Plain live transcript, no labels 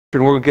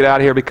And we're going to get out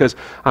of here because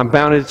I'm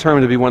bound and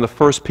determined to be one of the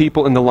first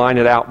people in the line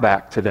at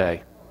Outback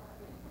today.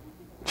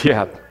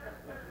 Yeah,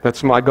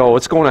 that's my goal.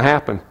 It's going to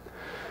happen.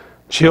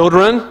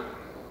 Children,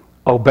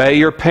 obey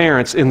your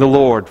parents in the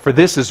Lord, for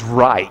this is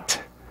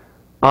right.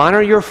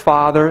 Honor your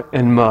father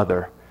and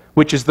mother,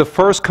 which is the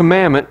first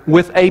commandment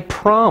with a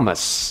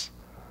promise,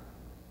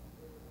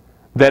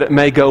 that it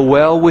may go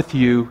well with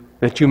you,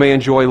 that you may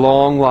enjoy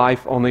long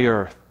life on the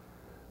earth.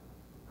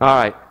 All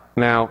right,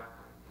 now,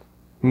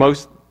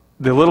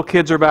 the little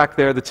kids are back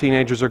there, the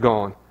teenagers are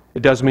gone.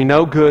 It does me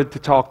no good to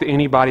talk to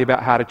anybody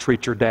about how to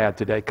treat your dad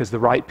today, because the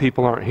right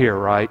people aren't here,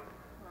 right?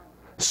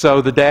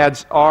 So the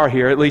dads are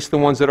here, at least the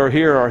ones that are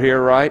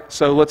here, right?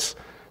 So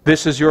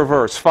this is your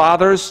verse.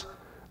 Fathers,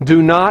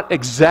 do not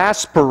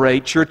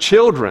exasperate your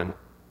children.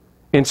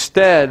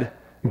 Instead,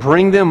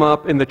 bring them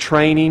up in the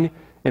training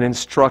and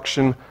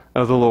instruction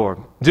of the Lord.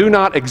 Do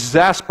not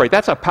exasperate.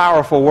 That's a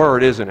powerful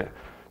word, isn't it?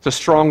 It's a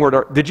strong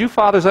word. Did you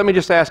fathers, let me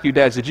just ask you,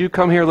 dads, did you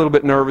come here a little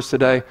bit nervous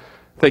today,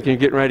 thinking you're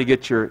getting ready to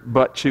get your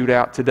butt chewed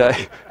out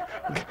today?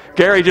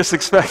 Gary, you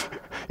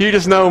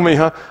just know me,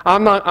 huh?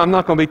 I'm not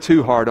going to be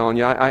too hard on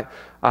you. I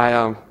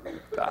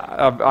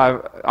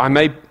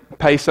may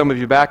pay some of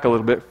you back a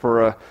little bit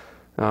for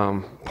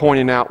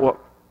pointing out what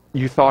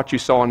you thought you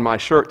saw in my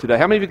shirt today.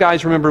 How many of you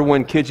guys remember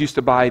when kids used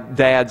to buy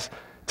dads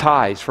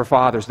ties for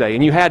Father's Day,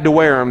 and you had to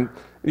wear them,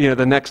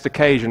 the next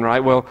occasion, right?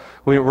 Well,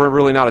 we're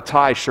really not a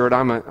tie shirt.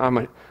 I'm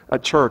a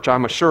church.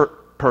 I'm a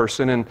shirt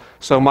person, and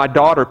so my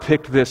daughter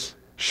picked this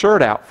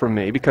shirt out for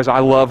me because I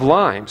love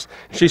limes.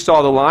 She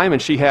saw the lime,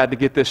 and she had to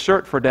get this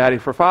shirt for Daddy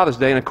for Father's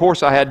Day, and of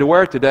course I had to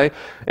wear it today.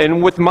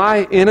 And with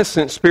my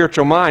innocent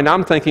spiritual mind,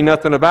 I'm thinking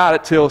nothing about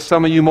it till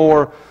some of you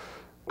more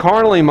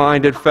carnally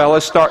minded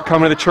fellas start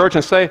coming to the church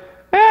and say,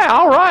 "Yeah,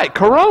 all right,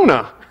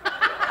 Corona."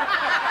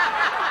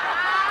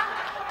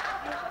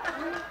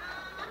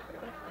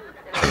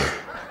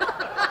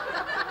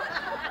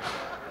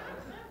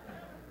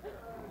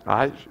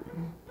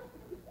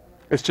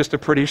 It's just a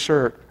pretty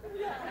shirt.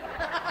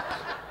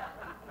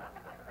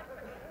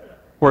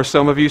 Where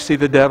some of you see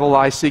the devil,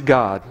 I see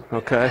God,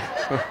 okay?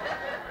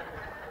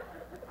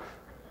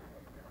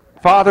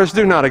 Fathers,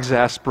 do not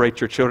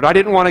exasperate your children. I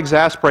didn't want to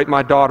exasperate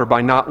my daughter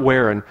by not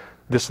wearing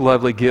this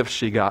lovely gift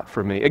she got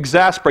for me.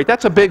 Exasperate,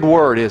 that's a big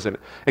word, isn't it?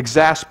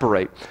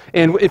 Exasperate.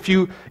 And if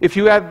you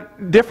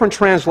have different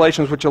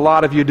translations, which a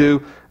lot of you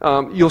do,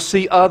 you'll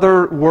see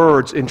other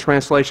words in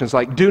translations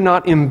like do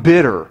not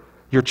embitter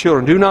your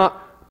children. Do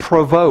not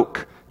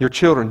provoke your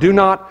children. Do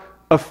not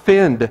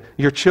offend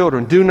your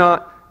children. Do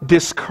not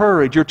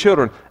discourage your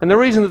children. And the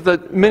reason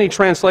that many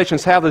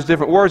translations have those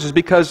different words is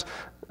because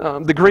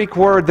the Greek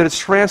word that it's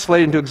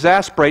translated into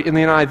exasperate in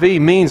the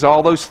NIV means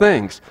all those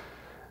things.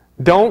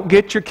 Don't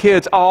get your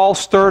kids all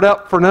stirred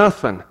up for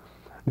nothing.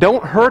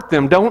 Don't hurt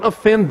them. Don't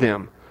offend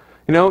them.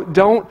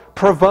 Don't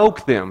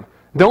provoke them.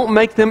 Don't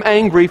make them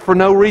angry for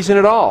no reason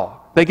at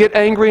all. They get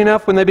angry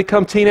enough when they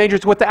become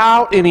teenagers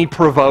without any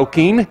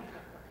provoking.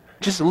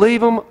 Just leave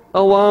them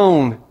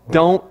alone.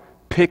 Don't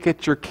pick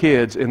at your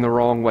kids in the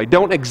wrong way.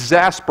 Don't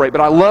exasperate.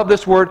 But I love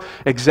this word,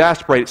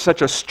 exasperate. It's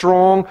such a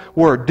strong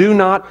word. Do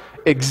not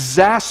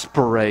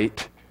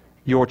exasperate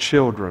your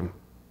children.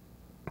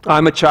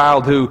 I'm a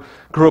child who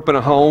grew up in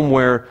a home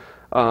where,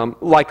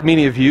 like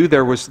many of you,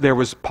 there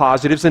was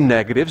positives and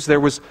negatives.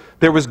 There was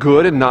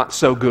good and not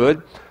so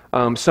good.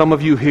 Some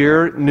of you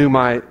here knew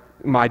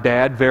my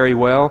dad very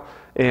well,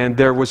 and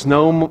there was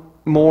no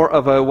more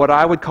of what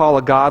I would call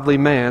a godly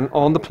man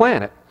on the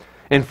planet.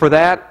 And for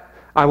that,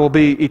 I will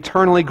be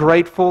eternally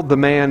grateful. The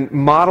man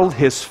modeled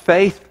his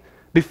faith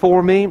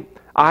before me.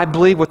 I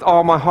believe with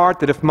all my heart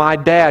that if my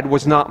dad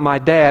was not my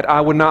dad, I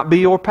would not be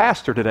your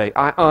pastor today.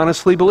 I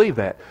honestly believe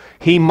that.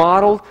 He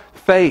modeled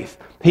faith.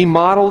 He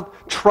modeled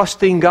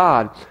trusting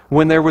God.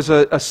 When there was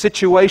a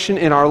situation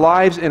in our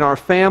lives, in our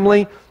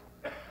family,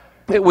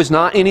 it was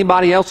not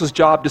anybody else's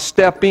job to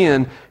step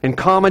in and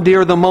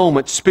commandeer the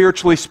moment,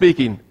 spiritually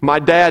speaking. My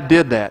dad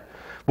did that.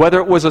 Whether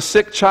it was a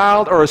sick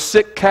child or a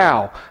sick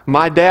cow,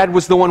 my dad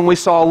was the one we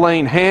saw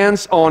laying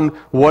hands on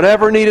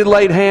whatever needed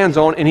laid hands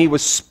on, and he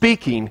was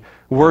speaking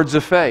words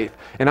of faith.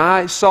 And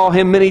I saw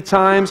him many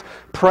times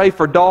pray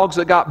for dogs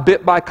that got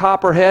bit by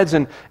copperheads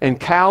and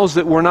cows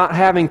that were not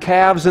having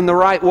calves in the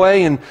right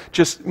way. And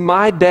just,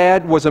 my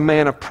dad was a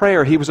man of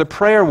prayer. He was a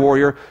prayer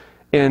warrior,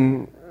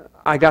 and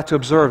I got to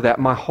observe that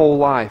my whole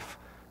life,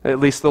 at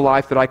least the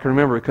life that I can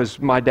remember, because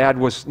my dad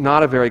was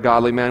not a very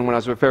godly man when I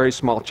was a very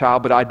small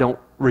child, but I don't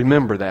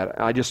remember that.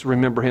 I just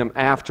remember him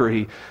after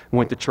he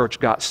went to church,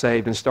 got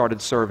saved, and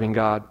started serving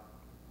God.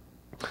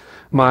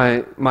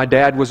 My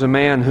dad was a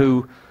man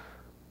who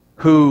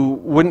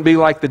wouldn't be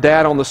like the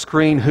dad on the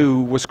screen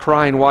who was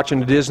crying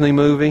watching a Disney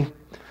movie.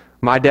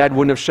 My dad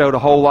wouldn't have showed a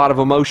whole lot of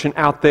emotion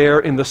out there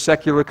in the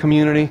secular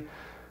community,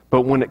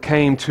 but when it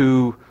came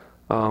to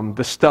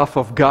the stuff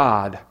of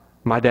God,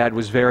 my dad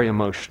was very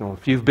emotional.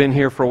 If you've been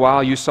here for a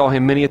while, you saw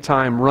him many a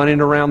time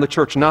running around the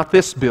church, not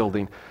this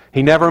building.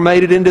 He never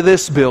made it into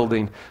this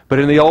building, but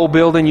in the old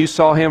building, you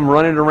saw him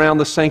running around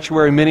the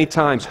sanctuary many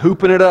times,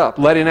 hooping it up,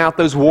 letting out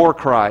those war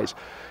cries.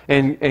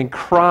 and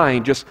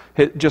crying,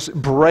 just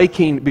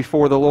breaking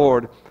before the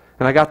Lord.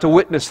 And I got to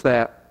witness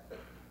that.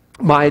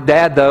 My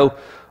dad, though,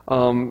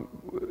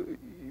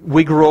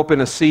 we grew up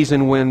in a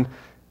season when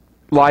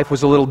life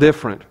was a little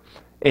different.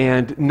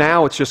 And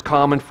now it's just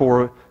common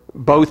for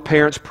both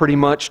parents pretty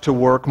much to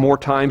work more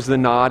times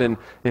than not, and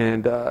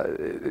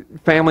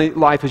family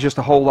life is just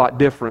a whole lot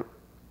different.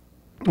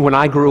 When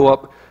I grew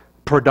up,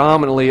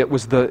 predominantly it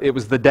was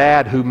the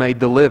dad who made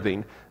the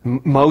living.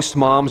 Most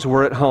moms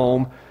were at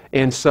home,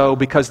 and so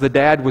because the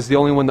dad was the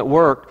only one that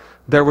worked,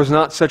 there was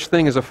not such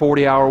thing as a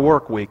 40-hour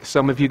work week.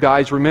 Some of you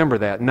guys remember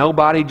that.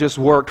 Nobody just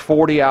worked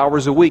 40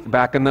 hours a week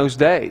back in those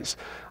days.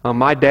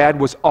 My dad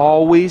was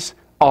always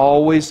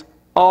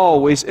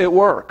at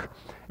work.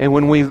 And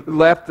when we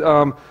left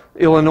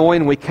Illinois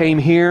and we came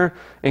here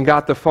and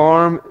got the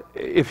farm,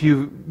 if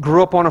you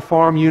grew up on a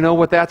farm, you know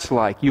what that's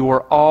like. You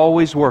were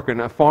always working.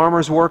 A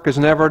farmer's work is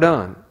never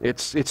done.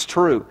 It's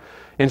true.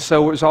 And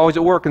so it was always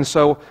at work. And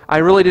so I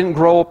really didn't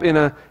grow up in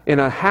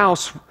a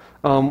house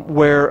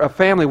where a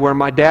family where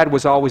my dad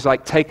was always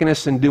like taking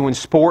us and doing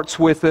sports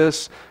with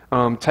us,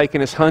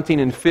 taking us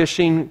hunting and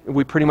fishing.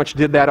 We pretty much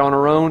did that on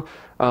our own.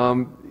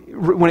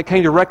 When it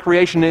came to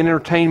recreation and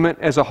entertainment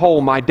as a whole,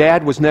 my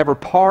dad was never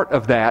part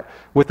of that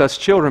with us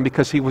children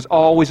because he was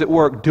always at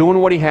work doing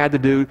what he had to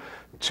do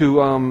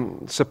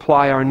to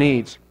supply our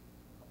needs.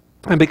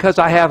 And because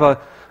I have a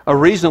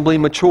reasonably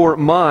mature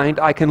mind,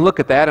 I can look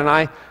at that, and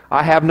I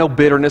have no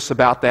bitterness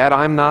about that.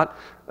 I'm not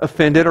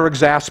offended or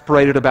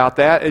exasperated about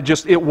that.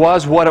 It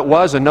was what it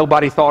was, and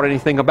nobody thought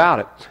anything about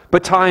it.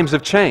 But times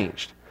have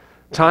changed.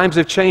 Times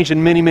have changed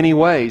in many, many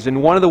ways.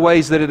 And one of the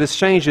ways that it has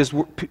changed is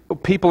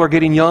people are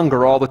getting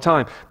younger all the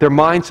time. Their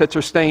mindsets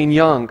are staying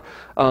young.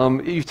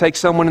 You take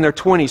someone in their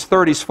 20s,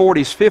 30s,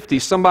 40s,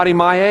 50s, somebody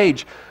my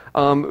age,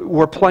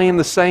 we're playing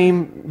the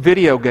same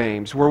video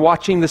games. We're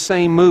watching the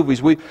same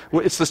movies.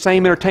 It's the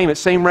same entertainment,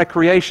 same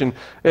recreation.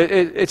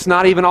 It's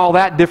not even all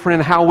that different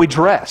in how we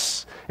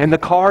dress and the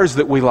cars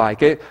that we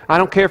like. I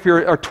don't care if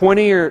you're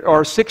 20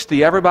 or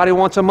 60. Everybody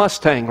wants a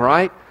Mustang,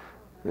 right?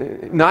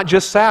 Not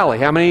just Sally.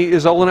 How many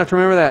is old enough to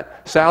remember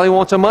that? Sally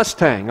wants a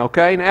Mustang,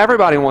 okay? And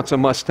everybody wants a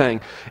Mustang.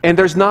 And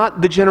there's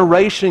not the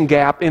generation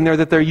gap in there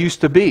that there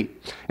used to be.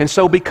 And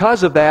so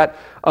because of that,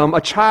 a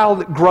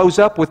child grows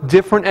up with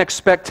different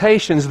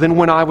expectations than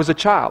when I was a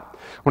child.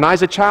 When I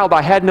was a child,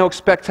 I had no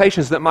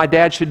expectations that my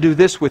dad should do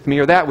this with me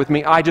or that with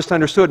me. I just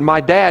understood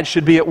my dad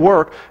should be at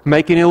work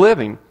making a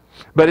living.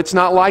 But it's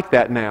not like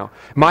that now.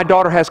 My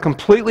daughter has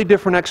completely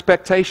different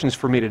expectations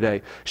for me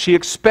today. She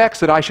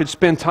expects that I should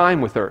spend time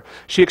with her.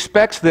 She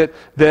expects that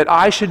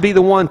I should be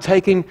the one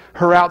taking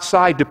her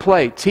outside to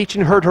play,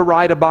 teaching her to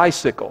ride a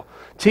bicycle,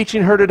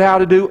 teaching her how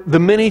to do the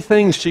many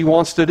things she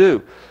wants to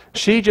do.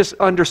 She just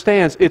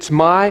understands it's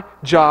my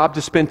job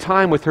to spend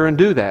time with her and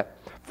do that.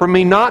 For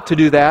me not to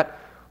do that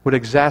would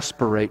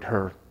exasperate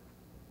her.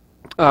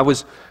 I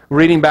was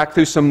reading back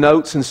through some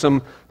notes and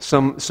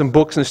some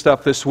books and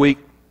stuff this week.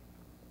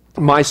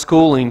 My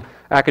schooling,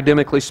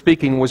 academically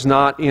speaking, was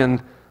not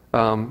in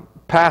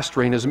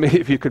pastoring, as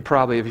many of you could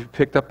probably have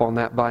picked up on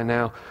that by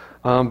now,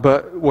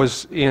 but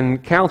was in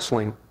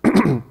counseling.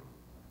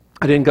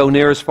 I didn't go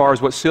near as far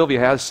as what Sylvia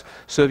has.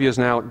 Sylvia is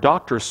now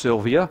Dr.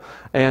 Sylvia,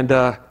 and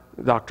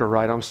Dr.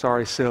 Wright, I'm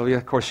sorry, Sylvia.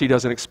 Of course, she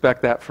doesn't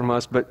expect that from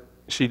us, but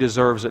she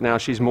deserves it now.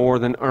 She's more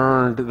than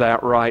earned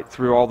that right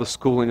through all the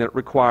schooling that it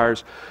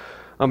requires.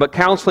 But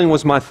counseling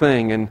was my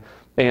thing,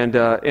 and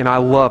I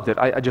loved it.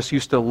 I just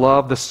used to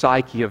love the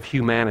psyche of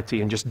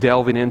humanity and just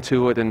delving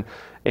into it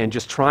and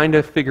just trying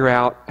to figure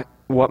out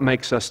what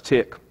makes us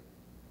tick.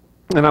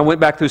 And I went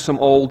back through some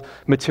old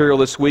material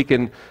this week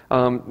and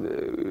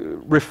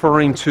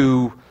referring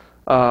to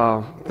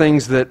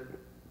things that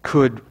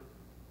could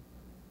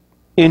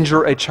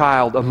injure a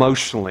child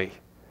emotionally,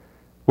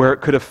 where it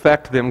could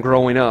affect them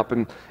growing up,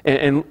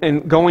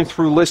 and going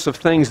through lists of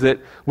things that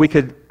we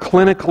could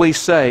clinically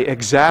say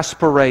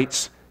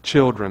exasperates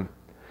children.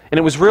 And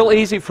it was real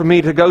easy for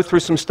me to go through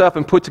some stuff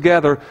and put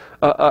together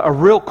a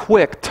real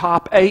quick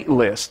top 8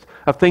 list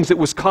of things that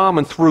was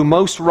common through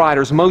most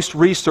writers, most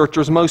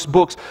researchers, most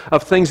books,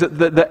 of things that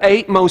the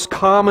 8 most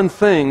common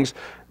things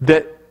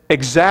that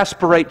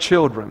exasperate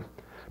children,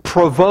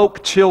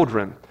 provoke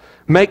children,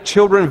 make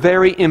children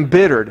very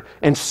embittered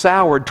and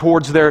soured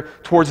towards their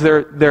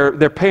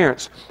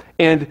parents.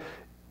 And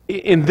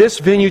in this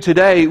venue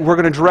today, we're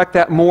going to direct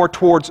that more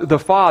towards the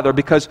father,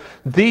 because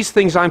these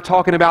things I'm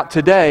talking about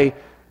today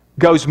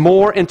goes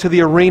more into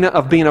the arena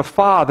of being a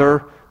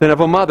father than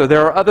of a mother.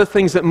 There are other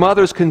things that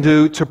mothers can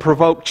do to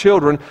provoke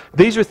children.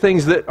 These are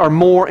things that are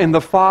more in the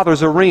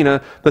father's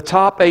arena, the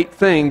top 8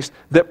 things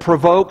that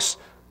provokes,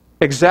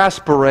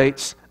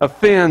 exasperates,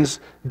 offends,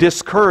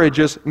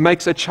 discourages,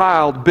 makes a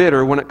child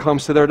bitter when it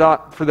comes to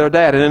for their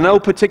dad. And in no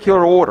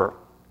particular order.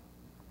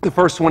 The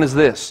first one is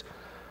this: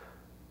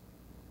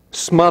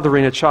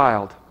 smothering a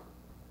child,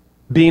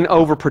 being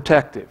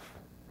overprotective,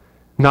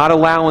 not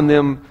allowing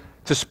them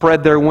to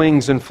spread their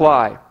wings and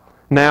fly.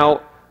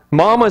 Now,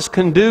 mamas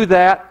can do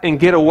that and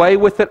get away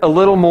with it a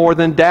little more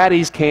than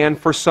daddies can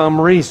for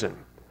some reason.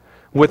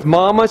 With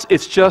mamas,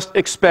 it's just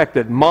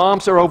expected.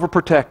 Moms are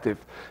overprotective.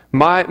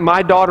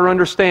 My daughter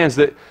understands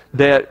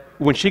that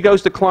when she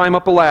goes to climb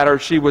up a ladder,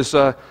 she was,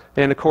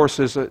 and of course,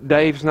 as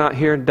Dave's not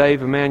here,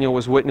 Dave Emanuel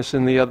was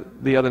witnessing the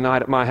other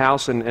night at my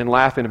house and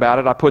laughing about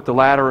it. I put the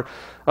ladder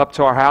up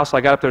to our house.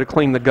 I got up there to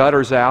clean the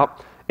gutters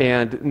out.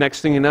 And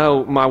next thing you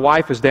know, my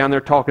wife is down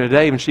there talking to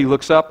Dave, and she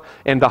looks up,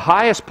 and the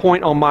highest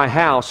point on my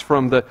house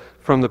from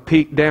the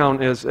peak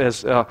down is,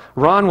 as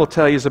Ron will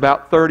tell you, is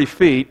about 30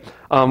 feet.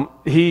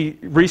 He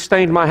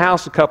restained my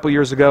house a couple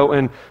years ago,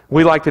 and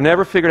we like to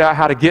never figured out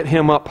how to get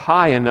him up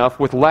high enough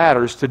with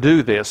ladders to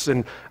do this.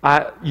 And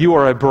you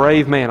are a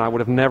brave man. I would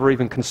have never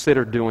even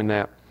considered doing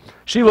that.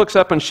 She looks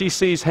up, and she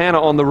sees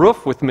Hannah on the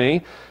roof with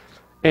me,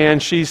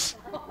 and she's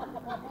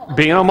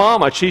being a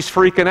mama. She's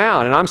freaking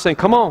out. And I'm saying,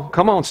 come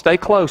on, stay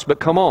close, but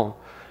come on.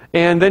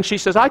 And then she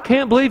says, I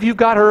can't believe you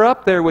got her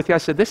up there with you. I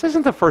said, this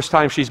isn't the first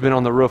time she's been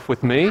on the roof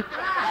with me.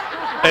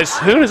 As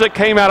soon as it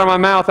came out of my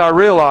mouth, I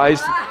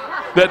realized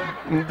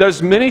that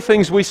there's many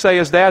things we say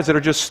as dads that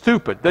are just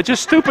stupid. They're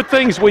just stupid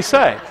things we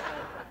say.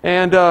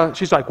 And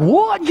she's like,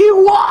 what?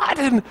 You what?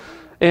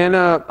 And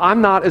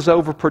I'm not as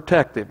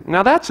overprotective.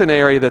 Now, that's an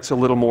area that's a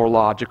little more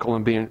logical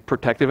in being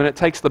protective, and it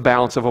takes the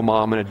balance of a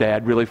mom and a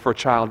dad, really, for a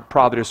child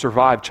probably to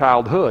survive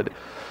childhood.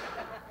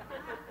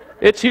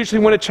 It's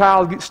usually when a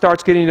child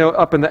starts getting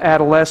up in the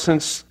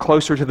adolescence,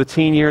 closer to the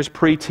teen years,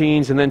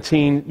 pre-teens, and then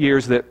teen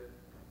years, that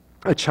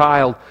a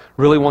child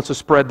really wants to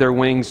spread their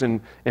wings and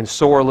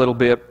soar a little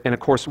bit. And of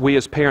course, we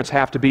as parents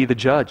have to be the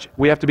judge.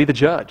 We have to be the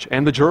judge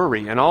and the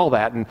jury and all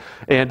that. And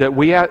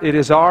it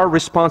is our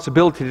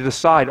responsibility to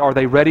decide, are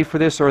they ready for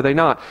this or are they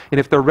not? And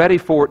if they're ready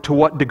for it, to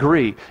what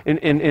degree? And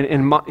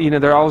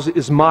there always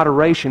is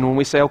moderation when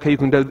we say, okay, you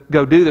can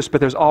go do this,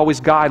 but there's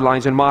always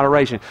guidelines in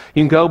moderation.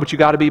 You can go, but you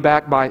got to be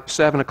back by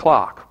 7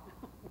 o'clock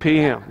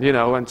p.m.,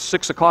 and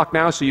 6 o'clock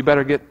now, so you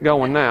better get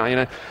going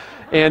now,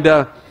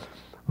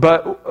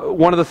 But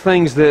one of the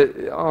things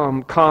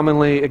that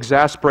commonly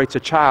exasperates a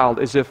child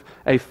is if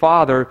a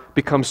father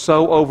becomes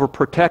so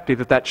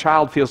overprotective that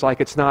child feels like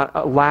it's not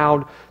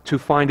allowed to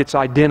find its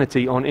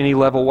identity on any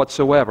level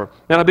whatsoever.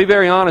 Now, I'll be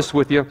very honest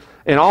with you,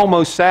 and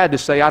almost sad to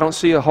say, I don't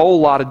see a whole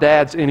lot of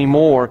dads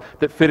anymore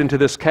that fit into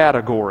this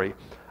category.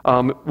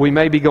 We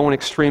may be going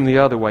extreme the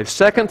other way.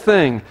 Second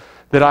thing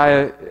that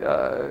I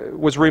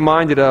was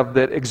reminded of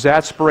that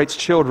exasperates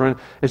children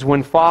is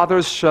when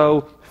fathers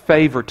show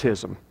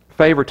favoritism.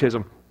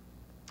 Favoritism.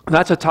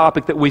 That's a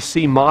topic that we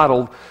see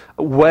modeled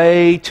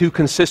way too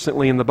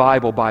consistently in the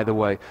Bible, by the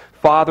way.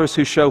 Fathers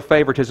who show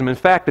favoritism. In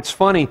fact, it's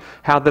funny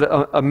how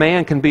that a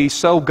man can be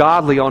so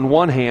godly on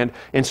one hand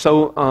and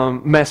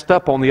so messed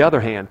up on the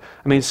other hand.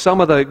 I mean, some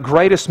of the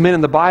greatest men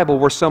in the Bible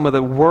were some of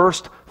the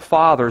worst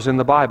fathers in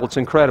the Bible. It's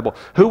incredible.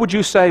 Who would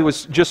you say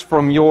was, just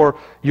from your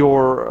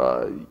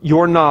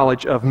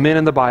knowledge of men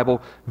in the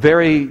Bible,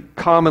 very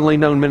commonly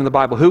known men in the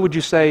Bible, who would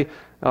you say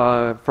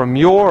from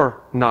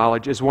your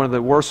knowledge is one of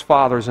the worst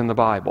fathers in the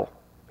Bible?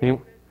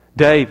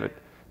 David.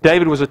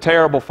 David was a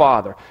terrible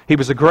father. He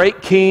was a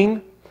great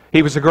king.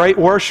 He was a great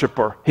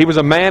worshiper. He was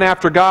a man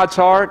after God's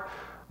heart,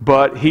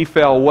 but he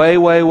fell way,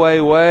 way, way,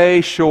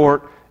 way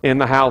short in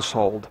the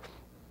household.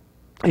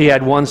 He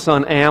had one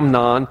son,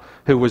 Amnon,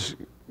 who was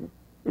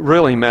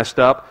really messed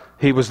up.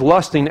 He was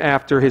lusting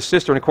after his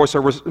sister, and of course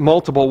there was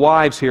multiple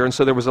wives here, and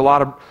so there was a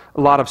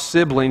lot of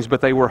siblings,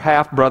 but they were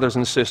half brothers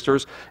and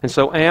sisters. And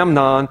so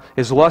Amnon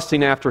is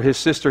lusting after his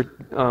sister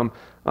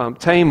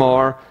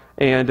Tamar,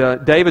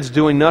 and David's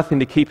doing nothing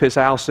to keep his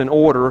house in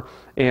order,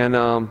 and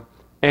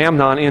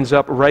Amnon ends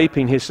up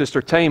raping his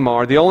sister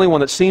Tamar. The only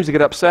one that seems to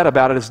get upset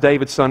about it is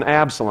David's son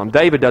Absalom.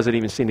 David doesn't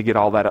even seem to get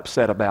all that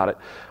upset about it.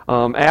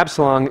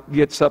 Absalom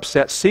gets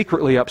upset,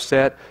 secretly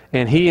upset,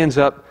 and he ends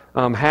up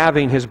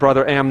having his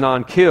brother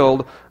Amnon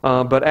killed.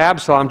 But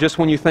Absalom, just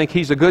when you think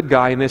he's a good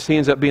guy in this, he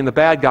ends up being the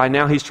bad guy.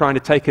 Now he's trying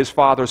to take his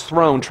father's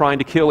throne, trying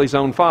to kill his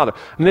own father.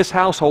 And this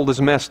household is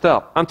messed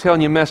up. I'm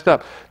telling you, messed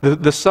up.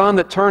 The son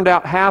that turned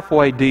out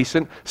halfway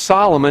decent,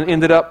 Solomon,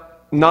 ended up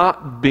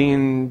not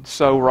being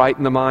so right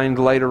in the mind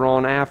later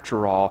on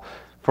after all.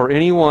 For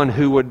anyone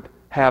who would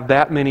have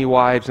that many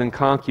wives and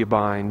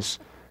concubines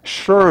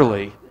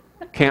surely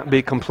can't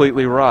be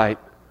completely right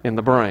in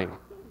the brain.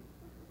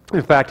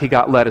 In fact, he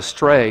got led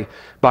astray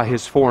by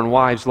his foreign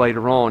wives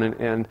later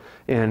on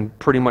and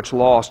pretty much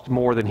lost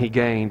more than he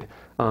gained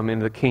in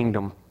the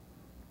kingdom.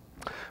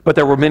 But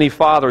there were many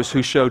fathers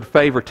who showed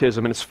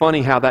favoritism, and it's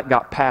funny how that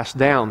got passed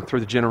down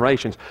through the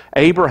generations.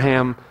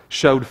 Abraham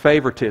showed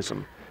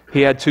favoritism. He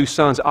had two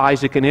sons,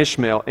 Isaac and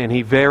Ishmael, and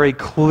he very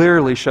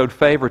clearly showed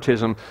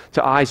favoritism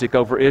to Isaac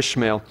over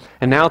Ishmael.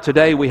 And now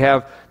today we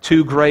have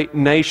two great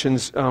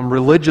nations,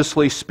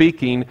 religiously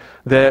speaking,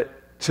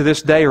 that to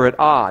this day are at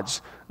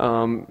odds.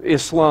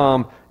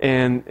 Islam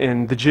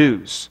and the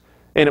Jews.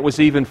 And it was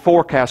even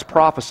forecast,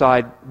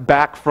 prophesied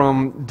back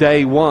from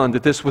day one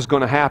that this was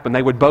going to happen.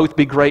 They would both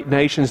be great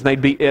nations and they'd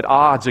be at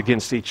odds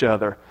against each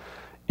other.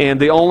 And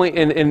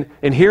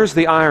here's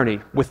the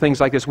irony with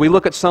things like this. We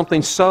look at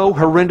something so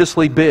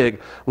horrendously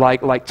big,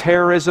 like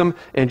terrorism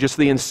and just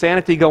the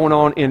insanity going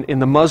on in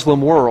the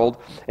Muslim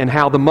world, and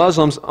how the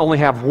Muslims only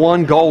have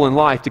one goal in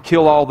life, to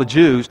kill all the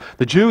Jews.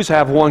 The Jews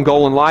have one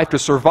goal in life, to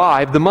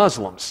survive the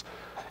Muslims.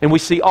 And we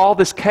see all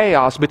this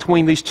chaos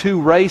between these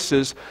two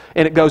races,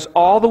 and it goes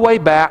all the way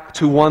back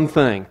to one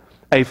thing: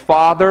 a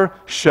father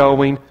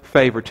showing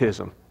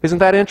favoritism. Isn't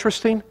that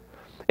interesting?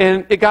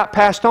 And it got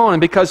passed on,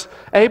 and because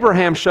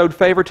Abraham showed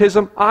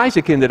favoritism,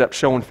 Isaac ended up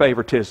showing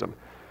favoritism.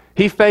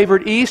 He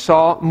favored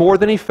Esau more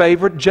than he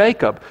favored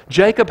Jacob.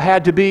 Jacob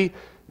had to be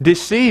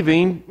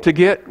deceiving to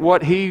get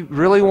what he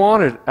really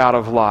wanted out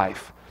of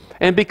life.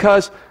 And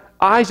because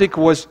Isaac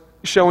was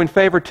showing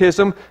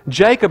favoritism,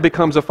 Jacob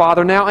becomes a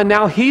father now, and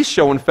now he's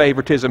showing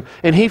favoritism.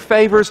 And he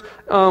favors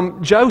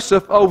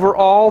Joseph over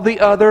all the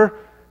other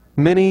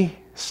many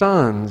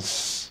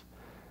sons.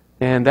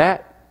 And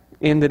that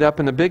ended up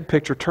in the big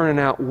picture turning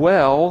out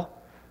well,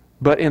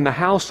 but in the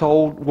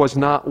household was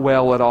not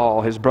well at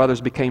all. His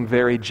brothers became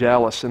very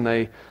jealous, and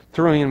they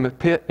threw him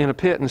in a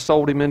pit and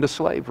sold him into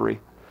slavery.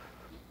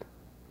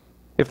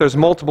 If there's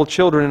multiple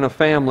children in a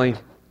family,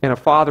 and a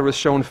father is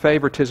shown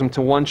favoritism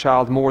to one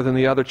child more than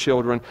the other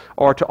children,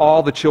 or to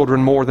all the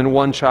children more than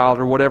one child,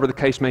 or whatever the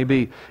case may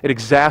be, it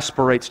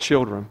exasperates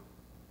children.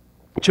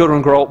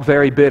 Children grow up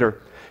very bitter.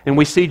 And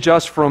we see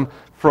just from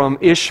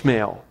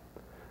Ishmael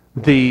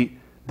the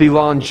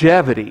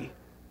longevity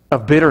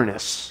of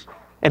bitterness,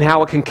 and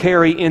how it can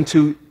carry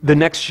into the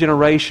next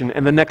generation,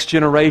 and the next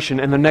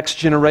generation, and the next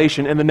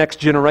generation, and the next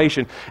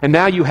generation. And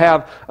now you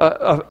have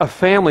a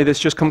family that's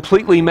just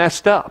completely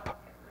messed up.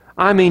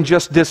 I mean,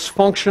 just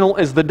dysfunctional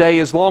as the day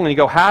is long. And you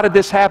go, how did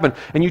this happen?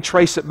 And you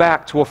trace it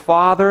back to a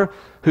father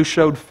who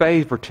showed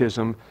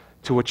favoritism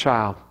to a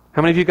child.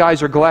 How many of you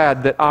guys are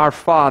glad that our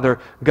Father,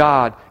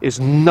 God,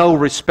 is no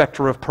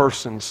respecter of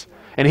persons?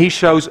 And He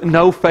shows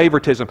no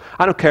favoritism.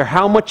 I don't care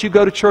how much you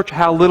go to church,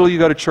 how little you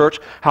go to church,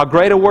 how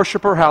great a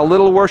worshiper, how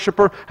little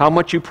worshiper, how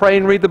much you pray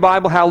and read the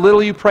Bible, how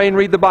little you pray and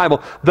read the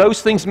Bible.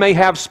 Those things may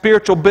have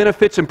spiritual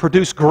benefits and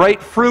produce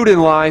great fruit in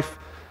life,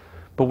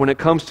 but when it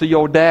comes to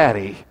your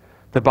daddy,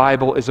 the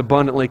Bible is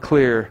abundantly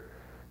clear.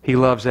 He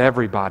loves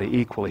everybody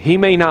equally. He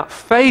may not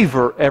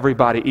favor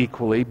everybody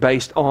equally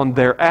based on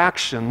their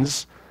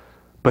actions,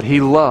 but He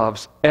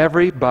loves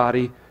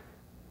everybody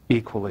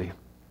equally.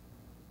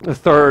 The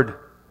third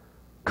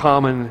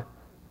common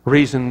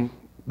reason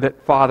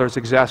that fathers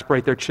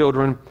exasperate their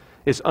children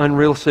is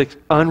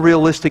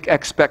unrealistic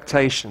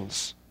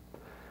expectations.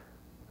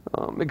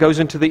 It goes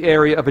into the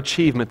area of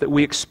achievement, that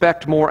we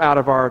expect more out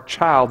of our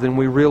child than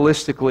we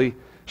realistically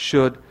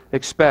should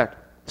expect.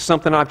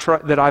 Something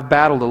that I've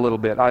battled a little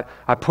bit.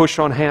 I push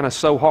on Hannah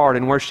so hard,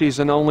 and where she's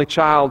an only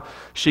child,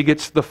 she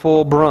gets the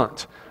full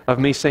brunt of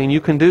me saying,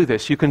 you can do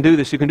this, you can do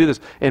this, you can do this.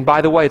 And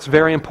by the way, it's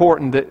very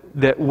important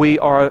that we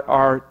are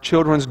our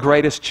children's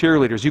greatest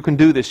cheerleaders. You can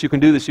do this, you can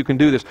do this, you can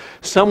do this.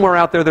 Somewhere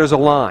out there's a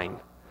line,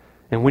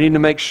 and we need to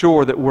make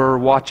sure that we're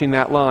watching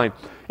that line.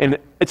 And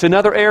it's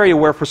another area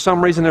where for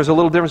some reason there's a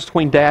little difference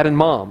between dad and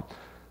mom.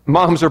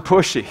 Moms are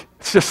pushy.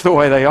 It's just the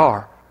way they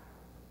are.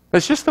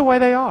 It's just the way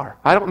they are.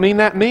 I don't mean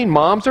that mean.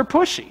 Moms are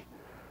pushy.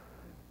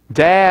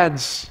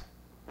 Dads,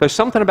 there's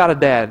something about a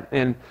dad,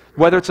 and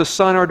whether it's a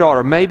son or a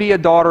daughter, maybe a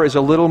daughter is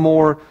a little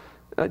more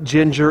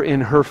ginger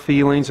in her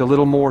feelings, a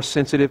little more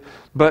sensitive,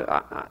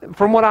 but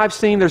from what I've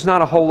seen, there's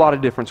not a whole lot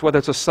of difference, whether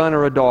it's a son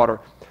or a daughter.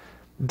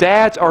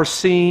 Dads are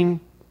seen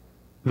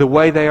the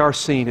way they are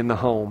seen in the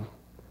home.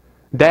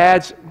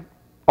 Dads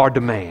are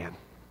demand.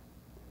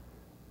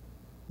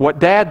 What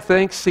dad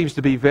thinks seems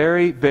to be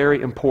very,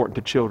 very important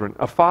to children.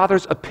 A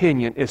father's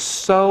opinion is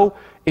so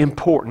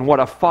important.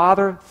 What a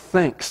father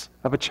thinks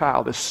of a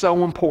child is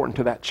so important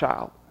to that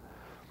child.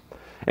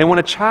 And when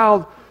a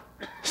child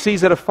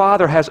sees that a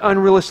father has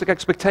unrealistic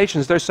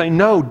expectations, they're saying,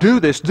 no, do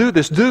this, do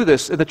this, do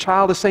this. And the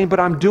child is saying, but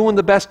I'm doing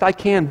the best I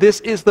can.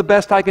 This is the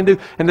best I can do.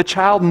 And the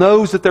child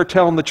knows that they're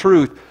telling the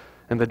truth.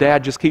 And the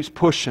dad just keeps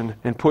pushing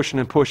and pushing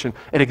and pushing.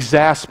 It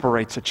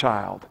exasperates a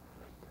child.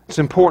 It's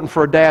important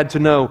for a dad to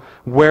know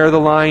where the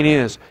line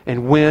is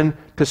and when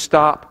to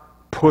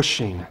stop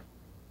pushing.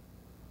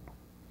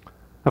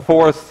 A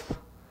fourth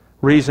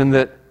reason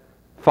that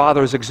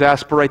fathers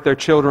exasperate their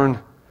children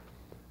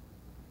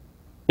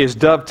is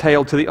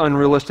dovetailed to the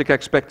unrealistic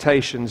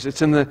expectations.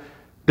 It's in the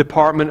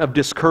department of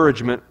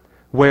discouragement,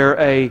 where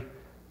a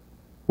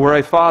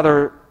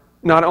father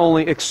not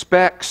only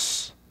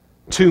expects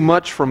too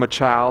much from a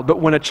child,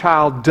 but when a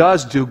child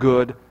does do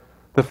good,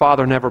 the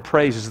father never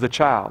praises the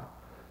child.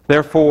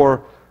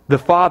 Therefore, the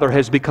father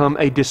has become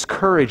a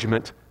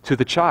discouragement to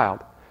the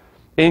child.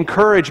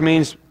 Encourage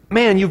means,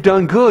 man, you've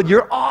done good.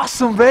 You're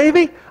awesome,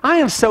 baby. I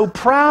am so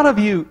proud of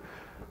you.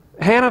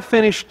 Hannah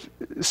finished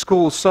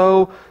school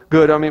so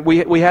good. I mean,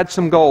 we had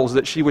some goals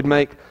that she would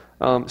make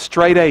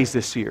straight A's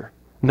this year.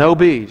 No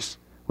B's.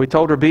 We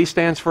told her B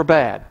stands for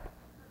bad.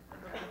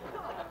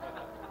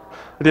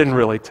 I didn't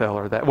really tell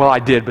her that. Well, I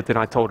did, but then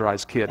I told her I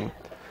was kidding.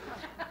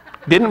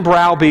 Didn't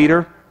browbeat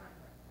her.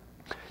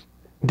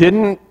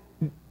 Didn't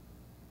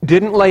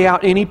didn't lay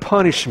out any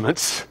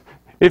punishments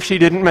if she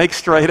didn't make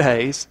straight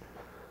A's,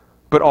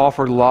 but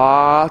offered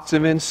lots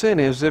of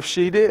incentives if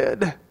she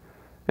did.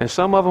 And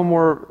some of them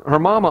were, her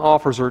mama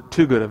offers her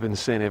too good of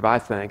incentive, I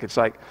think. It's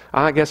like,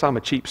 I guess I'm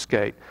a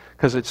cheapskate,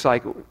 because it's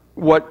like,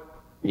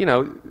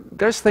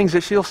 there's things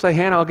that she'll say,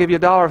 Hannah, I'll give you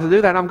 $1 to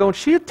do that. And I'm going,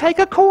 she'll take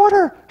a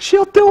quarter.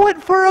 She'll do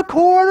it for a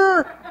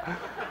quarter.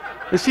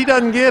 And she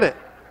doesn't get it.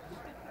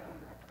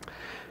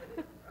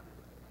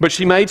 But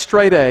she made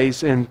straight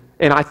A's, and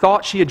I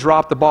thought she had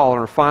dropped the ball on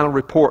her final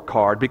report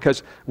card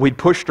because we'd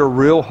pushed her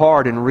real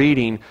hard in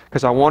reading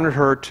because I wanted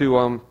her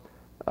to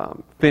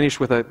finish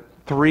with a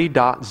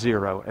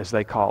 3.0, as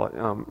they call it,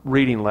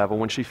 reading level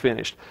when she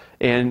finished.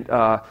 And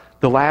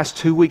the last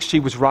 2 weeks, she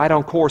was right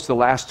on course. The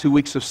last 2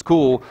 weeks of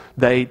school,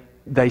 they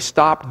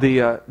stopped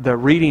the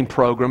reading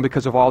program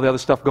because of all the other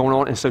stuff going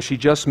on, and so she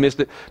just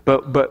missed it.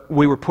 But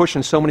we were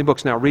pushing so many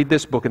books. Now read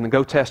this book and then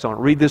go test on it.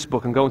 Read this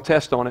book and go and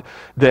test on it.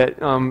 That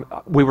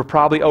we were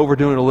probably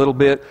overdoing it a little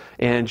bit,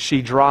 and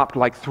she dropped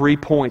like 3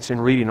 points in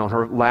reading on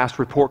her last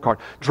report card.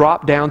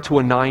 Dropped down to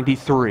a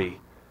 93.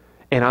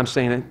 And I'm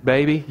saying,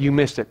 baby, you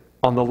missed it.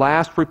 On the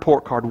last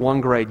report card,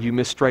 1 grade, you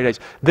missed straight A's.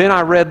 Then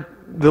I read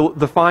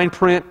the fine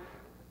print,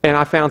 and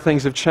I found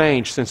things have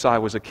changed since I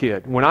was a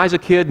kid. When I was a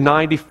kid,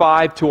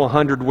 95 to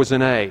 100 was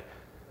an A.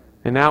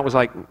 And now it was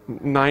like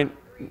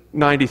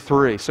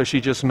 93, so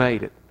she just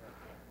made it.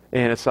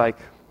 And it's like,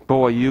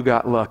 boy, you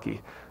got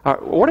lucky.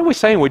 What are we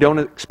saying? We don't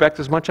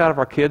expect as much out of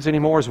our kids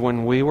anymore as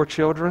when we were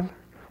children?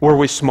 Were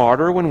we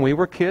smarter when we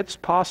were kids,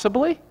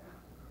 possibly?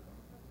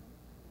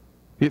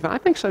 I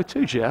think so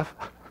too, Jeff.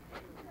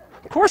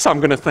 Of course I'm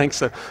going to think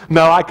so.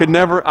 No, I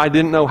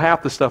didn't know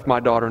half the stuff my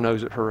daughter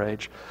knows at her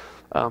age.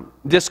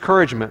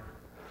 Discouragement.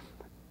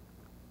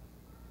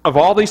 Of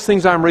all these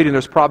things I'm reading,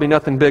 there's probably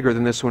nothing bigger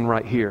than this one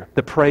right here.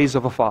 The praise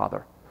of a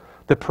father.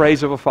 The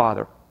praise of a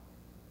father.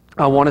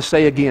 I want to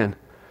say again,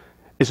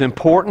 as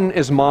important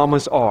as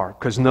mamas are,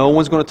 because no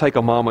one's going to take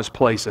a mama's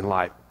place in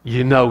life.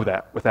 You know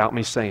that without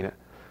me saying it.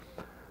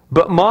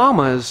 But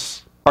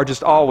mamas are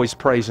just always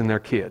praising their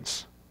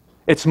kids.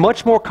 It's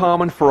much more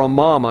common for a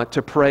mama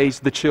to praise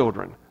the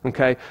children.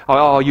 Okay?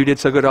 Oh, you did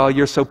so good. Oh,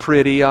 you're so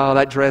pretty. Oh,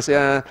 that dress.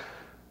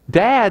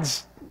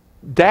 Dads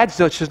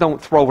just don't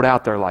throw it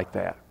out there like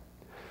that.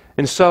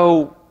 And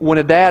so when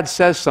a dad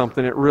says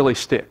something, it really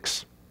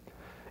sticks.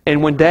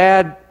 And when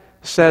dad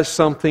says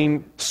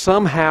something,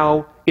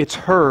 somehow it's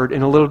heard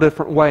in a little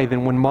different way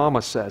than when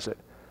mama says it.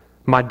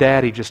 My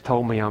daddy just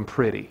told me I'm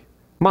pretty.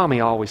 Mommy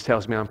always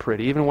tells me I'm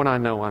pretty, even when I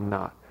know I'm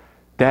not.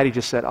 Daddy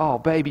just said, oh,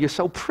 baby, you're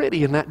so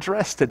pretty in that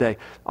dress today.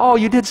 Oh,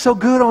 you did so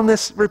good on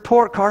this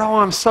report card. Oh,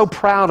 I'm so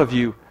proud of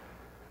you.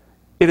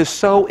 It is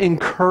so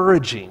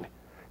encouraging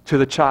to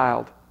the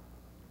child.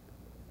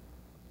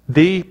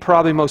 The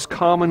probably most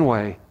common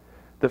way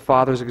that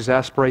fathers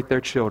exasperate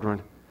their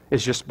children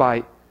is just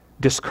by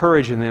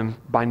discouraging them,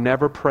 by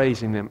never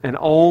praising them, and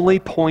only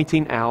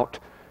pointing out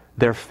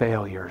their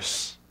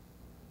failures.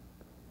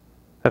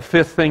 A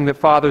fifth thing that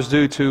fathers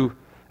do to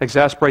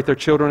exasperate their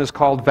children is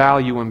called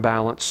value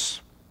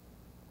imbalance,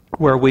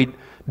 where we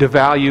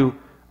devalue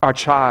our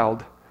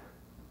child.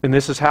 And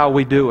this is how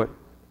we do it.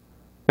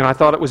 And I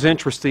thought it was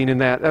interesting in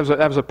that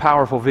was a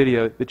powerful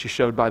video that you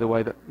showed, by the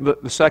way.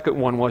 The second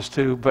one was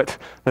too, but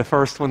the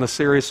first one, the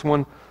serious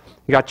one,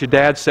 you got your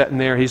dad sitting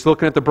there. He's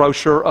looking at the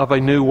brochure of a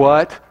new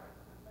what?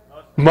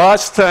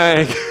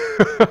 Mustang.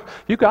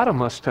 You got a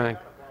Mustang.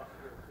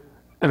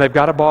 And they've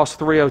got a Boss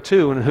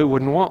 302, and who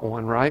wouldn't want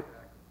one, right?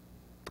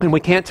 And we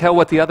can't tell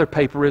what the other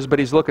paper is, but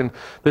he's looking.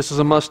 This is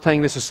a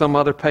Mustang. This is some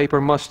other paper.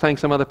 Mustang,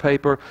 some other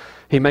paper.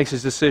 He makes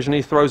his decision.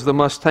 He throws the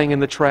Mustang in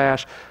the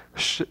trash.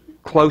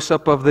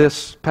 Close-up of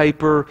this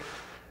paper.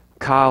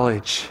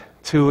 College,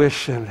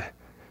 tuition,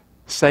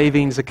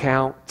 savings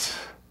account.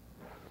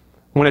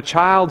 When a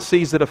child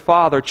sees that a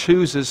father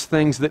chooses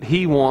things that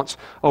he wants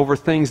over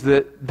things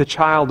that the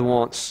child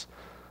wants,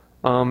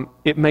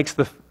 it makes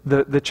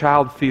the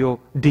child feel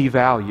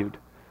devalued.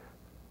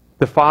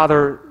 The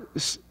father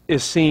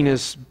is seen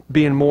as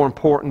being more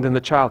important than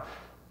the child.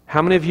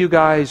 How many of you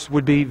guys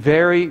would be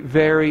very,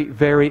 very,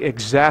 very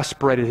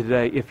exasperated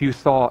today if you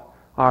thought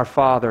our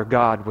Father,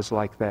 God, was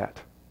like that?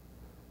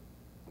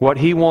 What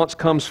He wants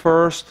comes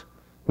first.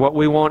 What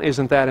we want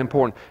isn't that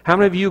important. How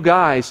many of you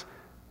guys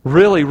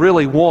really,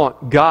 really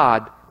want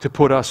God to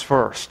put us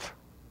first?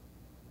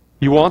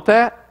 You want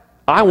that?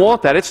 I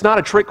want that. It's not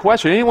a trick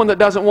question. Anyone that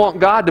doesn't want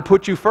God to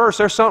put you first,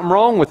 there's something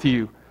wrong with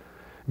you.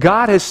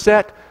 God has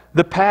set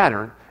the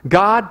pattern.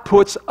 God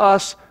puts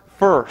us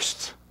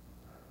first.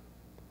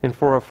 And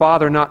for a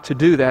father not to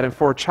do that, and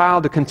for a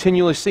child to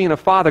continually see a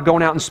father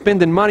going out and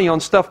spending money on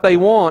stuff they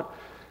want,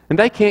 and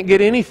they can't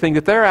get anything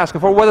that they're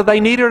asking for, whether they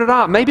need it or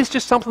not. Maybe it's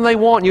just something they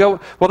want. And you go,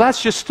 well,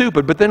 that's just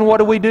stupid. But then what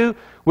do?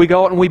 We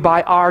go out and we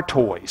buy our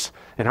toys.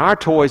 And our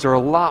toys are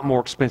a lot more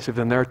expensive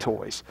than their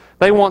toys.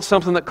 They want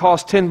something that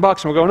costs $10, and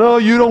we're going, no,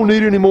 you don't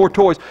need any more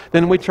toys.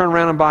 Then we turn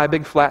around and buy a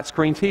big flat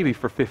screen TV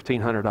for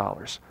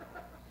 $1,500.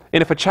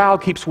 And if a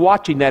child keeps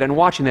watching that and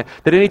watching that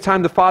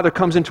anytime the father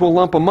comes into a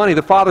lump of money,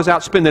 the father's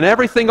out spending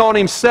everything on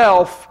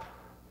himself,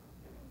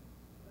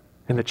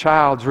 and the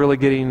child's really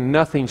getting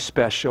nothing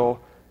special.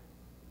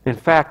 In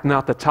fact,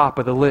 not the top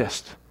of the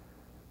list.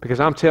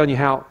 Because I'm telling you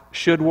how it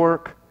should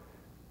work.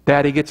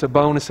 Daddy gets a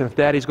bonus, and if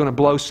Daddy's going to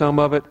blow some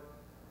of it,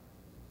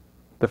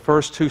 the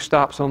first 2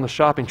 stops on the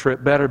shopping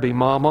trip better be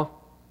Mama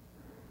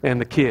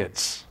and the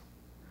kids.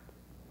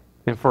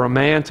 And for a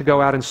man to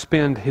go out and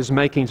spend his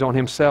makings on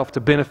himself to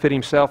benefit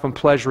himself and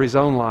pleasure his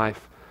own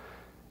life,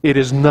 it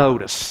is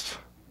noticed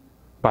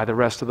by the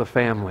rest of the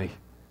family,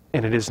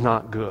 and it is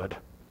not good.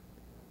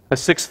 A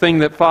 6th thing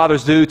that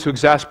fathers do to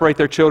exasperate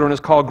their children is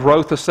called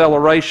growth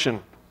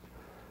acceleration,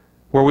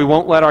 where we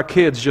won't let our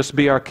kids just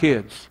be our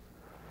kids.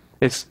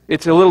 It's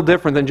a little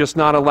different than just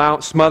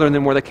not smothering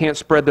them where they can't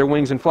spread their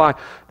wings and fly.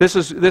 This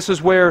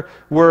is where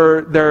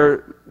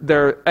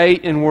they're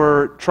 8 and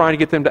we're trying to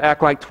get them to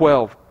act like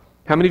 12.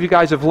 How many of you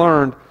guys have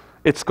learned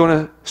it's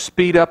going to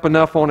speed up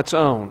enough on its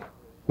own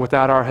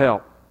without our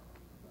help?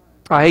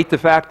 I hate the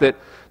fact that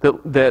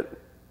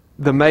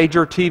the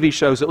major TV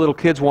shows that little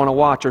kids want to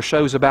watch are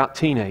shows about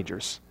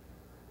teenagers.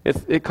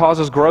 It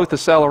causes growth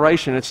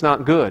acceleration. It's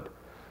not good.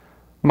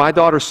 My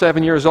daughter's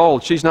 7 years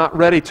old. She's not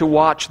ready to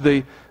watch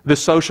the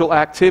social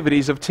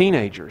activities of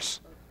teenagers.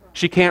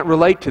 She can't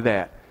relate to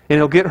that. And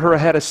it'll get her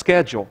ahead of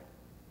schedule.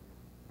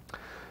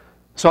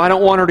 So I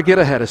don't want her to get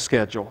ahead of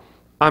schedule.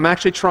 I'm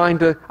actually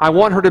I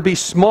want her to be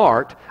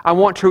smart. I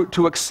want her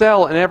to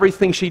excel in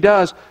everything she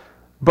does.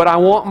 But I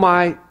want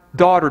my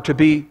daughter to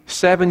be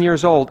 7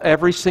 years old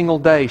every single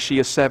day she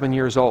is 7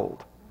 years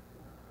old.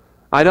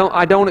 I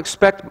don't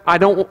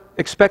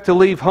expect to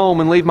leave home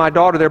and leave my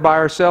daughter there by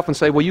herself and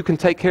say, well, you can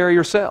take care of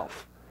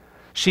yourself.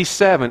 She's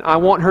 7. I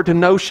want her to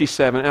know she's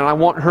 7, and I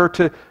want her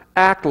to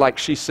act like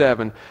she's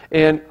 7.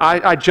 And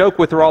I joke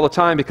with her all the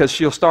time because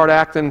she'll start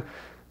acting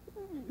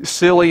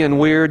silly and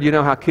weird. You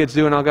know how kids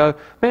do, and I'll go,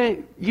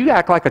 man, you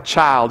act like a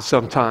child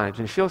sometimes.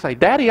 And she'll say,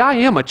 Daddy, I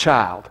am a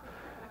child.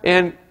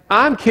 And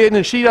I'm kidding,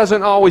 and she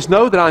doesn't always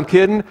know that I'm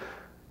kidding.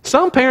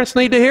 Some parents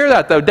need to hear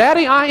that, though.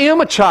 Daddy, I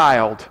am a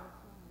child.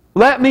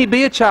 Let me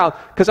be a child.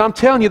 Because I'm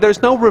telling you,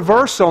 there's no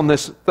reverse on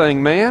this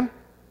thing, man.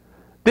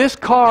 This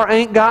car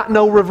ain't got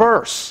no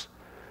reverse.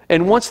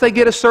 And once they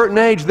get a certain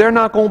age, they're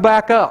not going to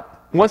back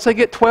up. Once they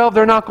get 12,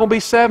 they're not going to be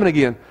 7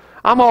 again.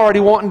 I'm already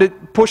wanting to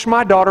push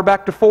my daughter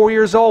back to 4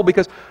 years old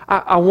because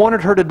I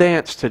wanted her to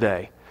dance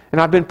today. And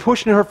I've been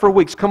pushing her for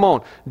weeks. Come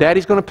on,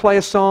 Daddy's going to play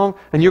a song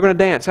and you're going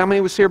to dance. How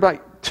many was here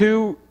about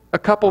a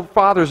couple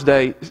Father's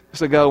Days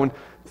ago and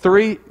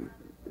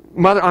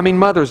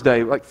Mother's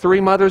Day, like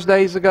 3 Mother's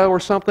Days ago or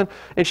something,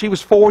 and she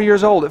was 4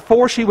 years old. At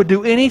 4, she would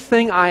do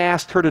anything I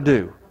asked her to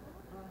do.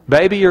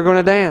 Baby, you're going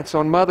to dance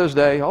on Mother's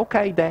Day.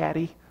 Okay,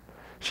 Daddy.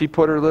 She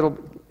put her little,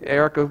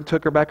 Erica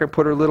took her back and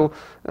put her little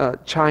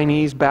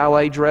Chinese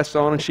ballet dress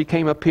on, and she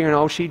came up here,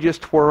 and she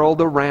just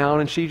twirled around,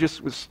 and she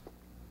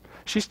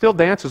still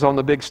dances on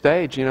the big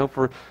stage,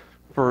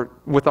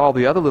 with all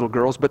the other little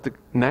girls, but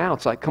now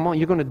it's like, come on,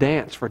 you're going to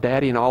dance for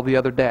Daddy and all the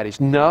other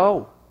daddies.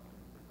 No.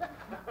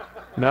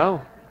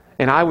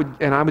 And I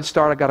would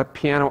start, I got a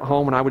piano at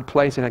home, and I would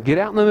play, and I'd get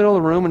out in the middle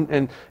of the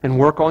room and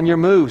work on your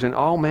moves. And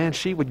oh man,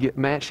 she would get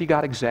mad. She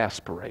got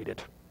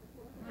exasperated.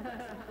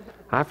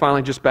 I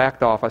finally just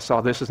backed off. I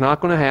saw this is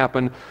not going to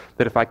happen,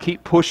 that if I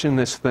keep pushing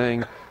this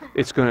thing,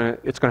 it's going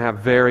to have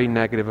very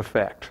negative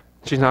effect.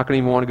 She's not going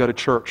to even want to go to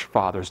church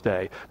Father's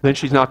Day. Then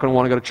she's not going to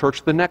want to go to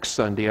church the next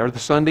Sunday or the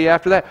Sunday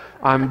after that.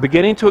 I'm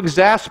beginning to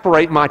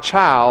exasperate my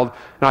child,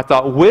 and I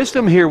thought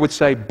wisdom here would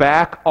say,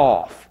 back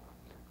off.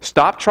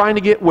 Stop trying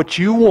to get what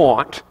you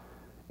want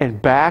and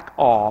back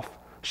off.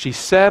 She's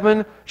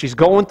 7. She's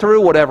going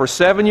through whatever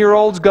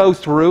 7-year-olds go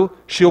through.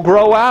 She'll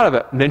grow out of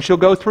it. And then she'll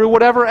go through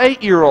whatever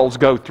 8-year-olds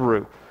go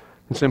through.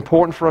 It's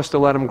important for us to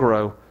let them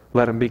grow,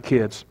 let them be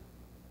kids.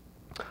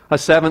 A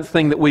 7th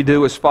thing that we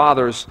do as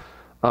fathers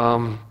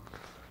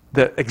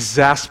that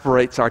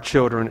exasperates our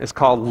children is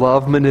called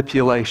love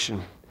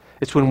manipulation.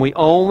 It's when we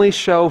only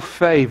show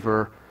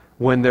favor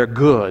when they're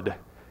good,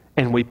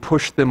 and we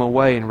push them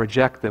away and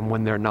reject them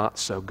when they're not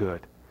so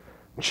good.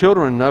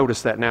 Children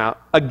notice that now.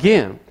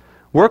 Again,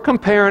 we're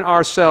comparing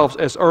ourselves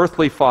as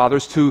earthly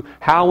fathers to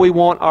how we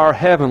want our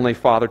heavenly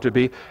Father to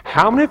be.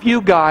 How many of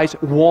you guys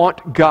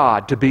want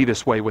God to be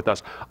this way with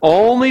us?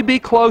 Only be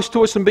close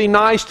to us and be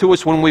nice to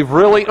us when we've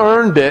really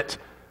earned it,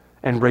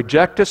 and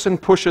reject us and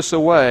push us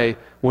away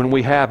when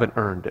we haven't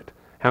earned it.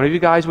 How many of you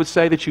guys would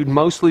say that you'd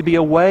mostly be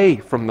away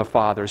from the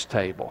Father's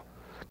table?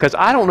 Because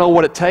I don't know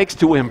what it takes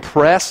to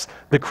impress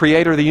the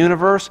Creator of the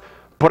universe,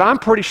 but I'm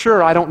pretty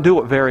sure I don't do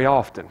it very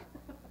often.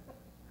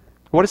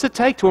 What does it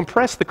take to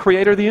impress the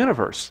Creator of the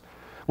universe?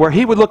 Where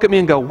He would look at me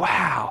and go,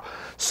 wow,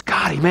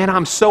 Scotty, man,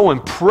 I'm so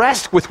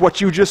impressed with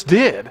what you just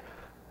did.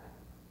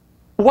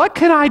 What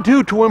can I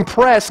do to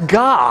impress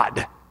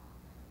God?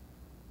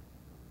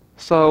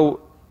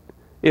 So,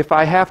 if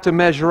I have to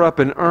measure up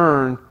and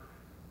earn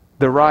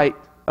the right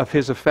of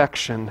His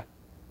affection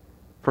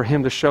for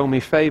Him to show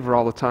me favor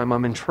all the time,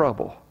 I'm in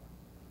trouble.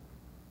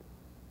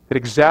 It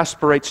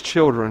exasperates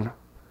children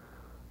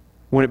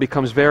when it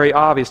becomes very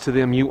obvious to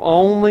them, you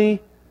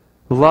only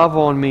love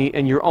on me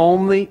and you're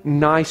only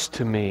nice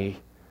to me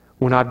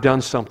when I've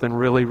done something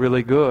really,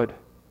 really good.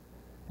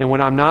 And when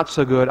I'm not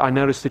so good, I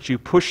notice that you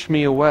push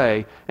me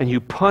away and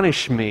you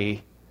punish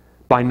me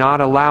by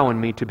not allowing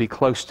me to be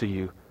close to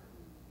you.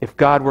 If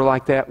God were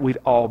like that, we'd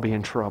all be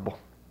in trouble.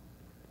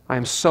 I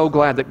am so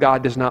glad that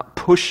God does not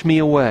push me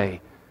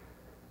away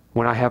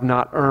when I have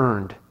not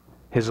earned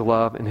His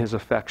love and His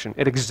affection.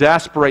 It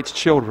exasperates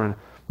children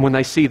when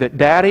they see that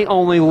Daddy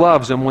only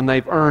loves them when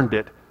they've earned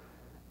it.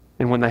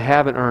 And when they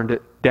haven't earned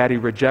it, Daddy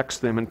rejects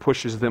them and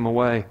pushes them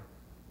away.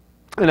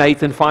 An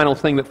eighth and final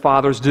thing that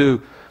fathers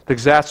do that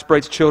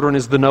exasperates children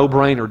is the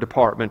no-brainer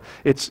department.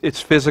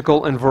 It's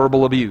physical and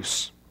verbal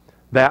abuse.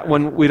 That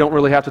one we don't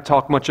really have to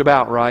talk much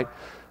about, right?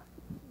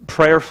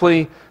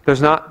 Prayerfully,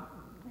 there's not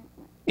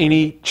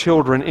any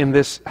children in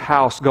this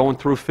house going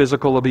through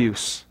physical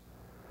abuse.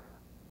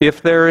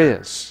 If there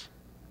is,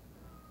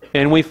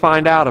 and we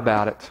find out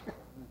about it,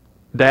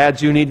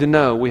 dads, you need to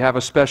know we have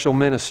a special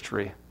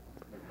ministry,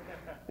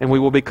 and we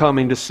will be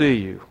coming to see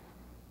you.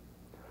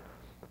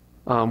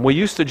 We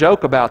used to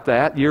joke about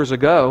that years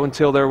ago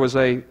until there was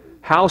a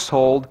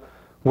household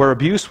where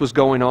abuse was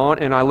going on,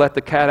 and I let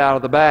the cat out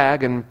of the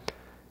bag, and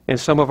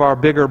some of our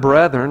bigger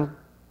brethren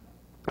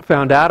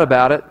found out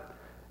about it,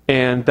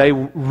 and they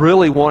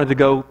really wanted to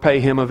go pay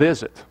him a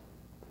visit.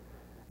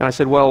 And I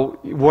said, well,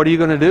 what are you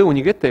going to do when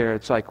you get there?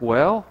 It's like,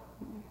 well,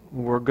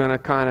 we're going to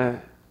kind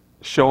of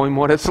show him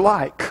what it's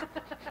like.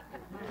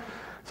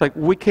 It's like,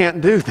 we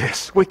can't do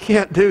this. We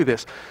can't do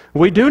this.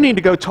 We do need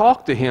to go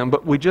talk to him,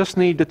 but we just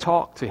need to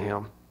talk to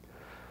him.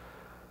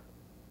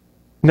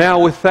 Now,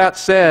 with that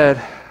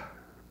said,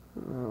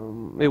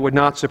 it would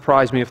not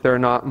surprise me if there are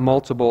not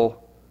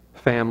multiple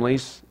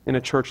families in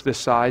a church this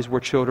size where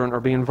children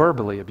are being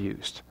verbally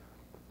abused.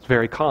 It's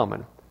very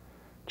common.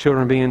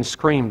 Children being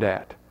screamed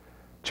at.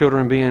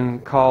 Children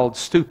being called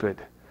stupid.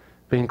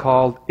 Being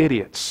called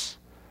idiots.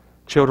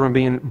 Children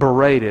being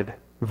berated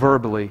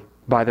verbally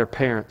by their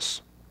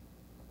parents.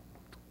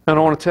 And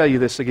I want to tell you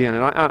this again,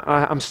 and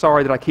I'm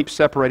sorry that I keep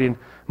separating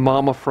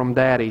mama from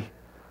daddy,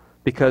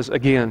 because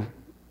again,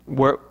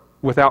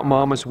 without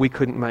mamas we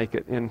couldn't make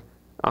it. And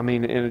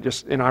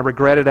I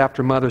regret it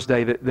after Mother's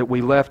Day that we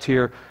left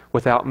here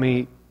without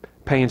me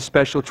paying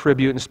special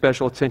tribute and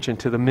special attention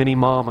to the many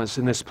mamas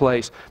in this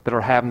place that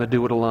are having to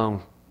do it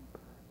alone.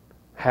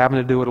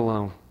 Having to do it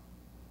alone.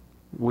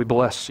 We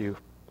bless you.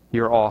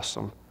 You're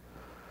awesome.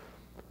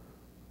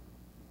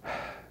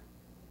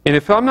 And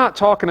if I'm not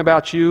talking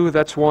about you,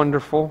 that's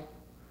wonderful.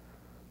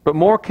 But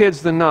more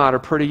kids than not are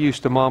pretty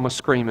used to mama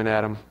screaming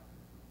at them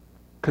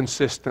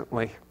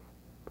consistently.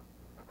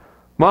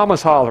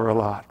 Mamas holler a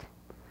lot.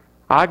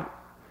 You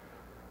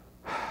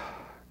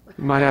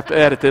might have to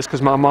edit this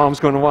because my mom's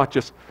going to watch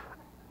this.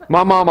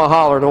 My mama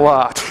hollered a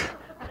lot.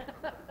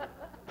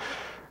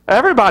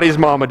 Everybody's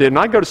mama did. And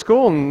I'd go to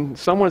school and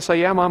someone would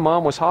say, yeah, my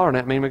mom was hollering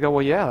at me. And we go,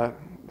 well, yeah,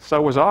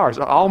 so was ours.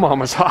 All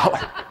mamas holler.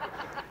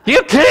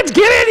 You kids,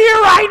 get in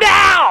here right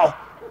now!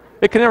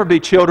 It can never be,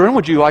 children,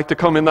 would you like to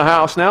come in the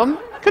house now?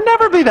 It can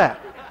never be that.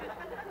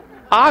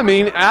 I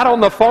mean, out on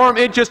the farm,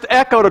 it just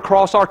echoed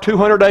across our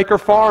 200-acre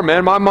farm,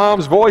 man. My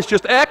mom's voice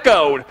just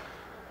echoed.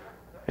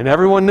 And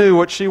everyone knew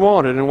what she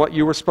wanted and what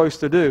you were supposed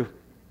to do.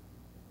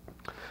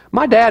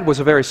 My dad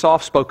was a very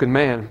soft-spoken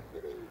man.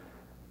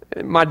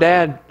 My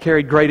dad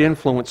carried great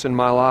influence in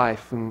my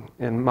life,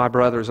 and my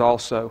brothers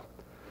also.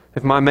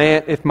 If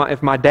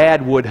my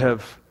dad would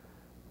have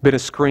been a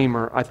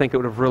screamer, I think it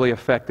would have really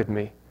affected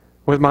me.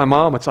 With my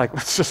mom, it's like,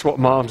 that's just what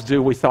moms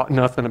do. We thought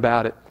nothing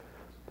about it.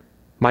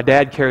 My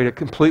dad carried a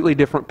completely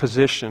different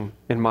position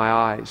in my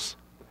eyes.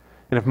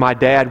 And if my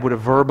dad would have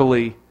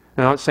verbally,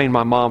 and I'm not saying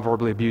my mom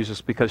verbally abused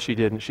us because she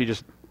didn't.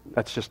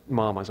 That's just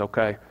mamas,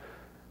 okay?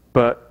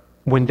 But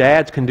when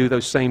dads can do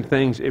those same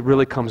things, it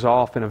really comes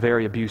off in a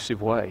very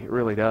abusive way. It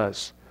really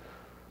does.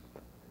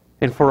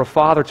 And for a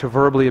father to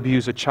verbally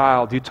abuse a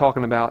child, you're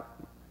talking about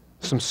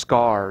some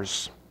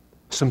scars,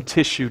 some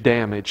tissue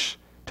damage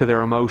to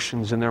their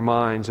emotions and their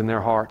minds and their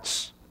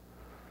hearts.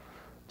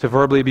 To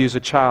verbally abuse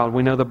a child,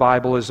 we know the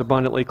Bible is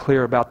abundantly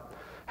clear about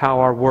how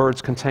our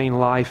words contain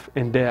life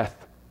and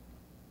death.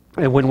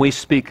 And when we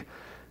speak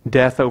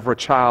death over a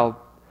child,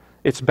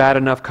 it's bad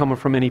enough coming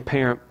from any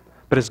parent.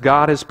 But as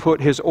God has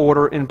put His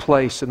order in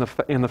place in the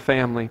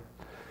family,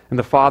 in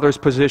the father's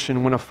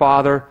position, when a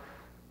father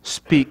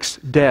speaks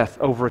death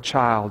over a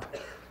child,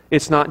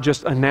 it's not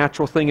just a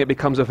natural thing, it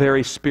becomes a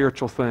very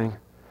spiritual thing.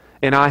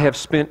 And I have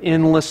spent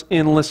endless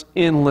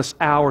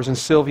hours, and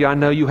Sylvia, I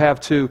know you have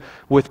too,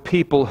 with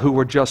people who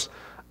are just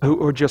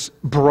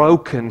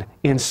broken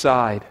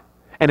inside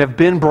and have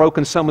been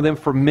broken, some of them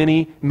for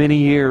many, many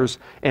years.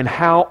 And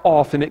how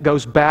often it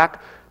goes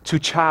back to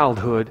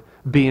childhood,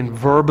 being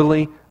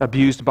verbally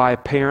abused by a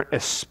parent,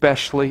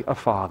 especially a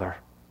father.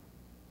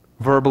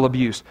 Verbal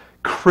abuse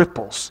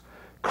cripples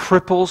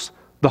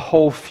the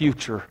whole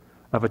future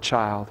of a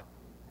child.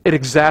 It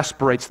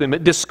exasperates them.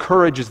 It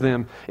discourages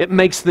them. It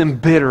makes them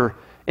bitter,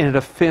 and it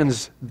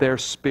offends their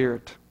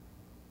spirit.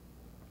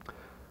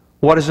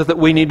 What is it that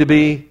we need to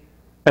be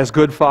as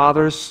good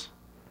fathers?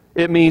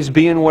 It means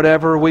being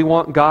whatever we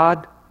want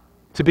God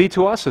to be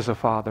to us as a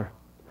father.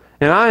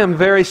 And I am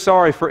very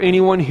sorry for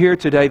anyone here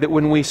today that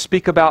when we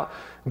speak about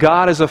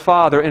God as a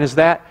Father, and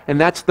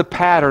that's the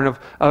pattern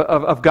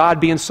of God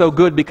being so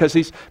good because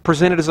He's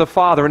presented as a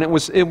Father. And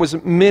it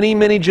was many,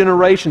 many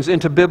generations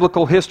into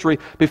biblical history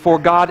before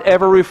God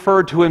ever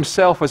referred to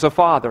Himself as a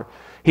Father.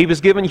 He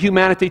was giving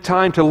humanity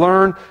time to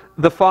learn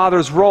the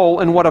Father's role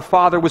and what a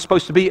father was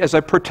supposed to be as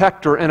a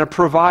protector and a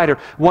provider,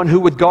 one who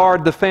would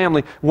guard the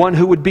family, one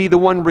who would be the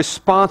one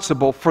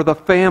responsible for the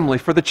family,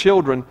 for the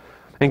children.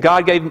 And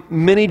God gave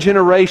many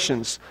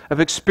generations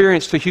of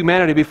experience to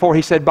humanity before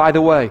He said, by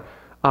the way,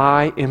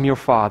 I am your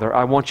Father.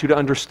 I want you to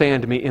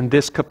understand me in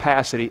this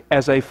capacity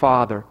as a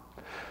Father.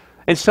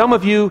 And some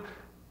of you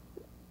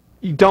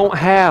don't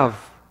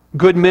have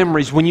good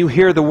memories when you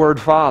hear the word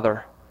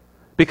Father,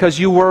 because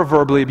you were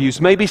verbally abused.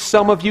 Maybe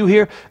some of you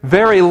here,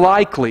 very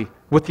likely,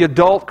 with the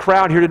adult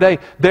crowd here today,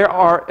 there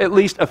are at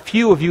least a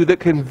few of you that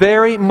can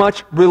very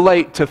much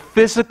relate to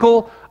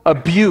physical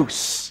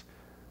abuse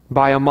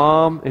by a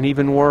mom, and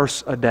even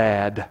worse, a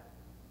dad.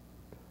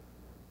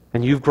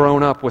 And you've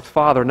grown up with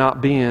father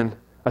not being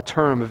a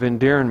term of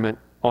endearment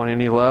on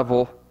any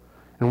level.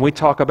 And we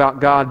talk about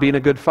God being a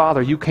good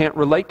father. You can't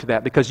relate to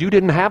that because you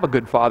didn't have a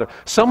good father.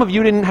 Some of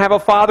you didn't have a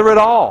father at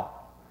all.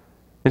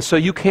 And so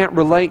you can't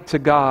relate to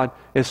God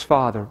as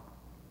Father.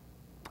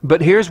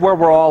 But here's where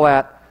we're all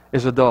at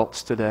as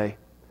adults today.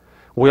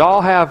 We all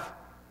have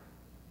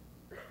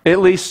at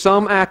least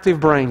some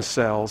active brain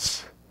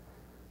cells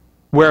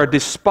where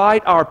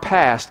despite our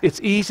past,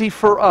 it's easy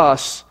for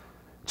us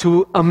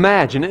to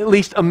imagine, at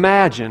least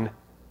imagine,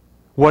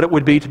 what it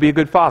would be to be a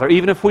good father.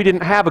 Even if we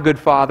didn't have a good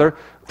father,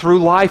 through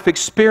life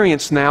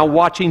experience now,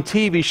 watching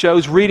TV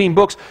shows, reading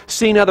books,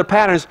 seeing other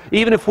patterns,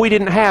 even if we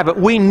didn't have it,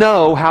 we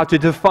know how to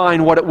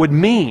define what it would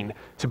mean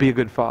to be a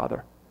good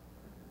father.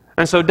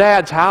 And so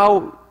dads,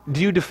 how do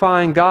you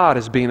define God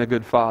as being a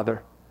good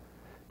father?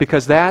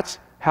 Because that's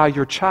how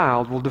your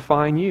child will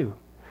define you.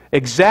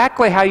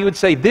 Exactly how you would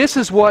say, this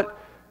is what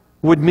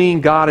would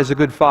mean God is a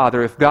good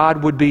father. If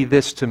God would be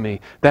this to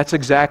me, that's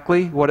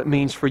exactly what it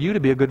means for you to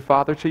be a good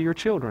father to your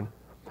children.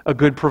 A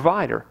good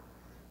provider,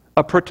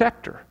 a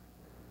protector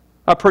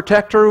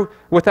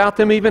without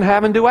them even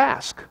having to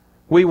ask.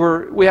 We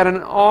had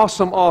an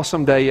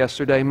awesome day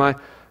yesterday. My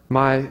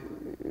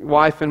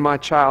wife and my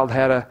child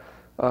had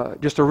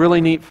just a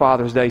really neat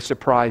Father's Day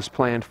surprise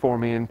planned for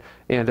me,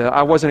 and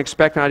I wasn't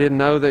expecting. I didn't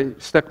know. They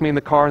stuck me in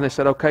the car and they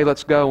said, "Okay,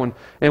 let's go."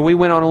 And we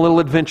went on a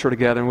little adventure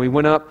together. And we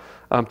went up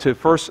to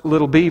first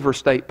Little Beaver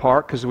State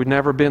Park because we'd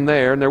never been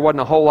there, and there wasn't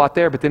a whole lot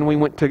there. But then we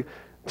went to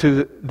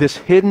this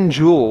hidden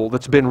jewel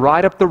that's been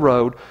right up the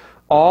road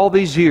all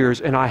these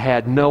years, and I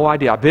had no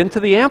idea. I've been to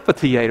the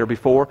amphitheater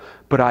before,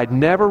 but I'd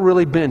never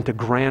really been to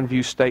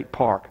Grandview State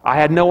Park. I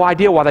had no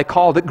idea why they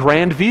called it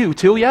Grandview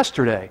till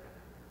yesterday.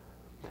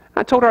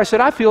 I told her, I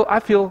said, I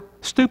feel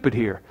stupid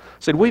here. I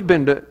said, we've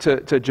been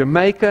to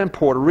Jamaica and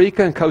Puerto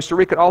Rico and Costa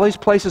Rica, all these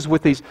places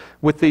with these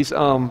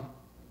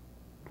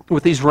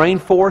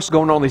rainforests,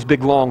 going on these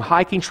big long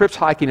hiking trips,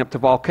 hiking up to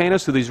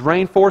volcanoes through these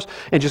rainforests,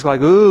 and just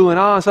like ooh and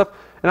ah and stuff.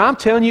 And I'm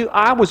telling you,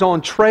 I was on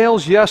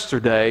trails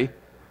yesterday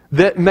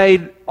that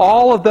made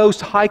all of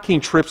those hiking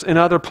trips in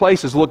other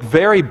places look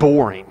very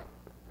boring.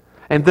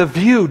 And the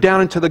view down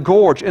into the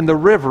gorge and the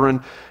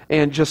river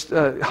and just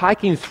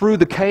hiking through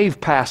the cave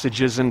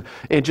passages and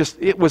just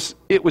it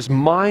was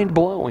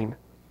mind-blowing.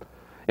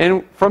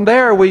 And from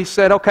there we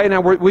said, okay, now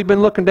we've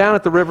been looking down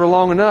at the river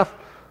long enough.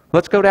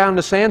 Let's go down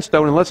to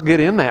Sandstone and let's get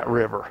in that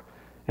river.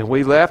 And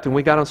we left and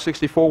we got on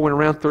 64, went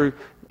around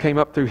came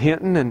up through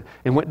Hinton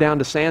and went down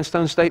to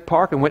Sandstone State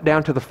Park and went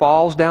down to the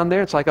falls down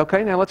there. It's like,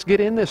 okay, now let's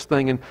get in this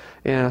thing. And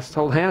I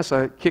told Hannah,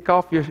 so kick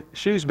off your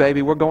shoes,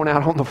 baby. We're going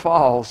out on the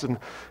falls. And,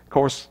 of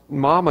course,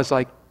 Mama's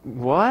like,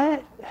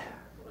 what?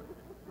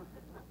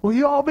 Will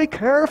you all be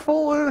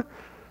careful?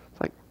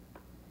 It's like,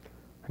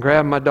 I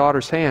grabbed my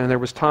daughter's hand, and there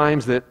was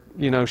times that,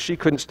 she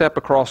couldn't step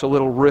across a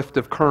little rift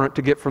of current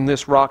to get from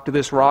this rock to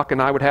this rock, and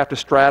I would have to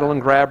straddle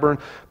and grab her and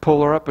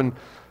pull her up. And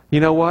you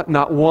know what?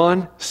 Not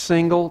one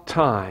single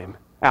time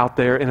out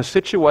there in a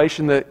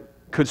situation that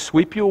could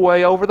sweep you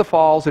away over the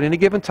falls at any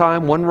given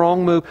time, one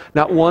wrong move,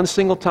 not one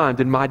single time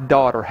did my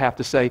daughter have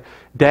to say,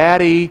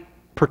 Daddy,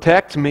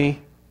 protect me.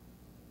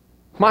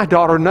 My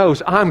daughter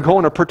knows I'm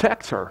going to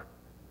protect her.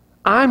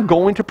 I'm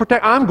going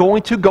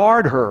to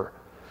guard her.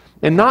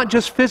 And not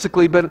just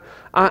physically, but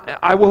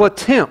I will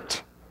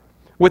attempt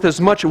with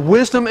as much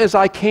wisdom as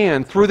I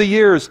can through the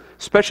years,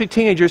 especially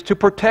teenagers, to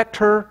protect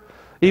her.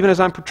 Even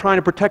as I'm trying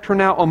to protect her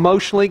now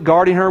emotionally,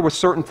 guarding her with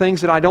certain things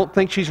that I don't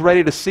think she's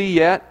ready to see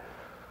yet.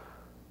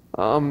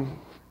 I'm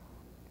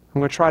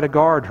going to try to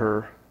guard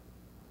her.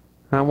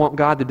 And I want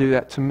God to do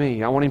that to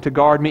me. I want Him to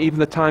guard me even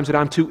the times that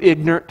I'm too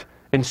ignorant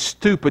and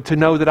stupid to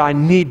know that I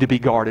need to be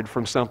guarded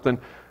from something.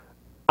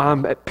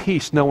 I'm at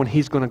peace knowing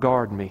He's going to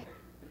guard me.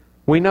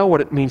 We know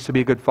what it means to be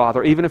a good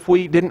father, even if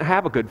we didn't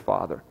have a good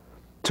father.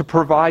 To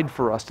provide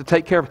for us, to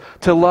take care of us,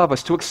 to love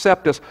us, to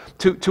accept us,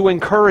 to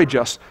encourage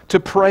us, to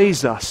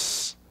praise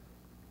us.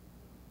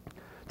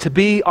 To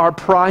be our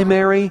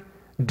primary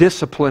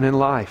discipline in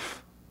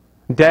life.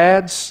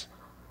 Dads,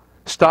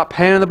 Stop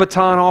handing the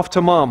baton off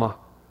to mama.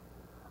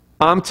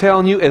 I'm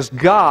telling you, as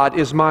God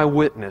is my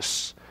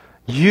witness,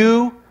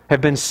 you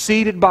have been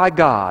seated by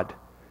God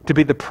to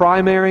be the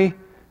primary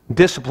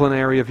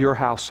disciplinary of your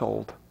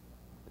household.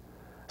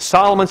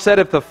 Solomon said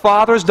if the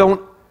fathers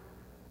don't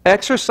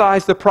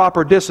exercise the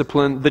proper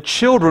discipline, the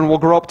children will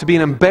grow up to be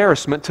an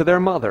embarrassment to their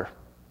mother.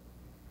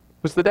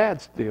 It was the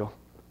dad's deal.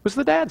 It was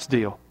the dad's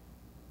deal.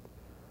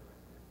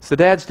 It's the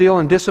dad's deal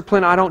in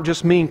discipline. I don't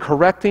just mean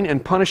correcting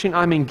and punishing.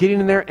 I mean getting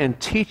in there and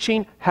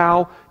teaching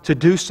how to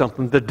do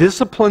something. The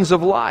disciplines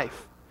of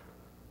life.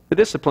 The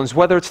disciplines,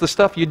 whether it's the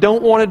stuff you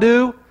don't want to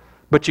do,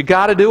 but you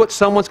got to do it,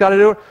 someone's got to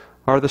do it,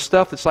 or the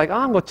stuff that's like, oh,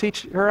 I'm going to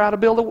teach her how to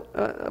build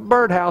a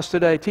birdhouse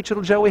today. Teach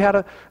little Joey how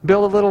to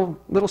build a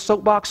little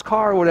soapbox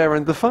car or whatever,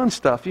 and the fun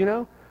stuff, you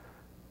know.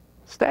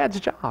 It's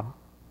Dad's job.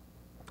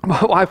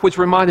 My wife was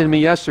reminding me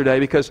yesterday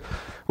because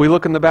we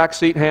look in the back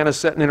seat, Hannah's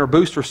sitting in her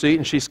booster seat,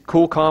 and she's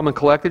cool, calm, and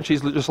collected.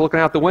 She's just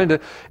looking out the window,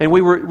 and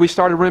we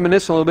started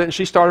reminiscing a little bit, and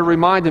she started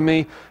reminding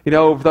me, you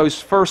know, of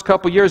those first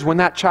couple years when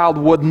that child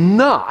would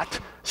not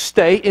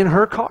stay in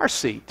her car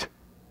seat.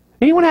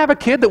 Anyone have a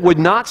kid that would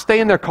not stay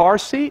in their car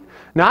seat?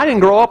 Now, I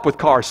didn't grow up with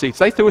car seats.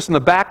 They threw us in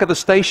the back of the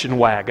station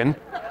wagon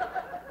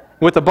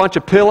with a bunch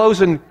of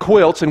pillows and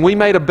quilts, and we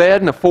made a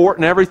bed and a fort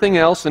and everything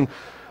else, and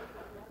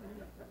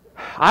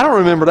I don't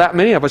remember that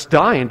many of us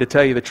dying, to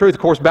tell you the truth. Of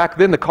course, back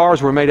then the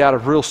cars were made out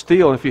of real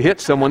steel, and if you hit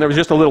someone, there was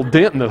just a little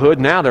dent in the hood.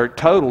 Now they're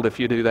totaled if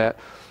you do that.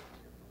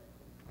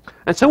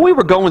 And so we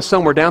were going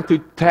somewhere down through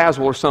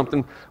Tazewell or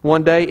something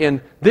one day, and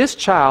this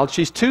child,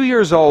 she's 2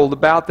 years old,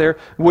 about there,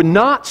 would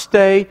not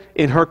stay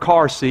in her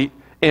car seat,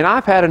 and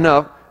I've had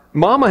enough.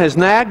 Mama has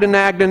nagged and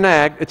nagged and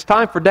nagged. It's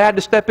time for Dad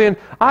to step in.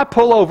 I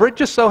pull over. It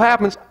just so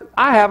happens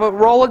I have a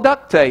roll of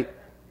duct tape.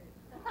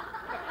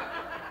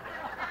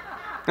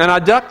 And I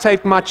duct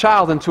taped my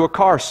child into a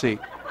car seat.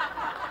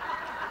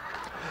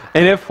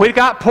 And if we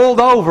got pulled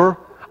over,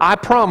 I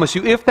promise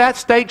you, if that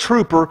state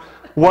trooper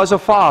was a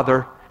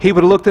father, he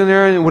would have looked in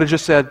there and would have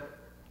just said,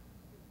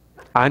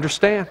 I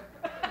understand.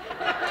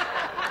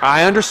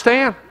 I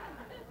understand.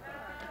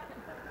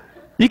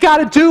 You got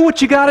to do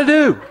what you got to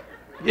do.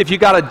 If you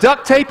got to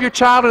duct tape your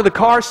child into the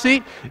car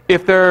seat,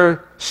 if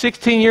they're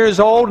 16 years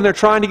old and they're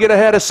trying to get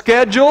ahead of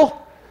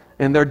schedule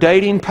and their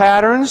dating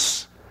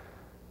patterns,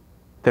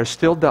 there's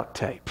still duct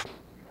tape.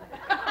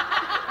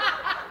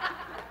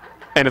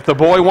 And if the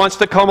boy wants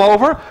to come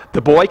over,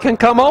 the boy can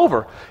come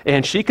over.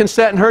 And she can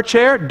sit in her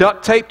chair,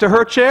 duct tape to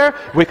her chair.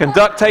 We can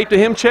duct tape to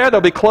him chair. They'll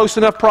be close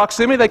enough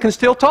proximity they can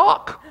still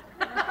talk.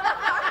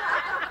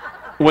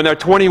 When they're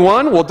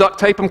 21, we'll duct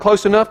tape them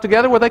close enough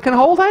together where they can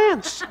hold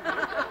hands.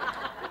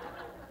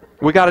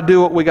 We got to do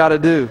what we got to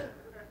do.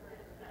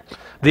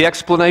 The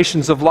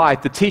explanations of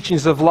life, the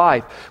teachings of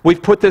life.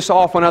 We've put this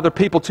off on other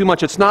people too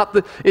much. It's not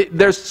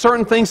there's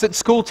certain things that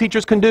school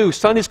teachers can do,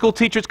 Sunday school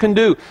teachers can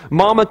do,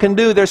 Mama can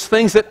do. There's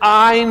things that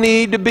I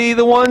need to be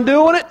the one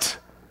doing it.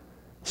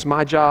 It's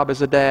my job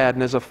as a dad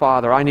and as a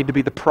father. I need to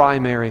be the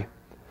primary.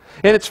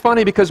 And it's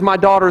funny because my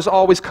daughter is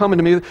always coming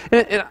to me,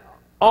 and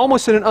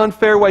almost in an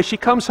unfair way. She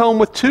comes home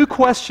with 2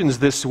 questions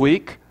this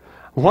week,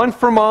 one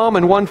for Mom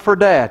and one for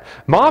Dad.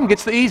 Mom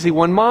gets the easy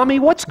one. Mommy,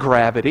 what's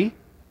gravity?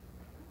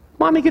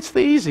 Mommy gets the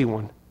easy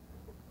one.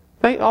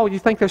 Oh, you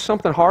think there's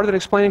something harder than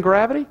explaining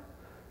gravity?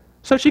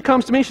 So she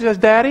comes to me, she says,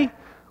 Daddy,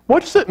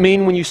 what does it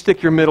mean when you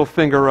stick your middle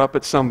finger up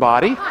at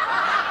somebody?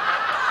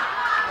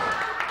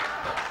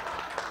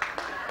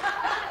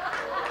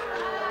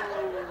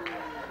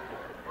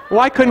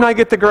 Why couldn't I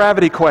get the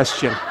gravity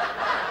question?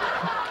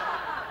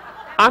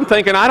 I'm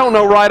thinking, I don't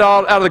know right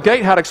out of the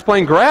gate how to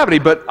explain gravity,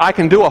 but I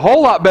can do a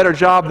whole lot better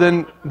job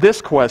than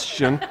this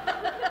question.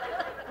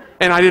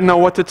 And I didn't know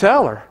what to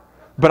tell her.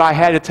 But I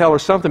had to tell her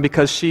something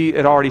because she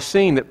had already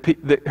seen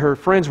that her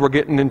friends were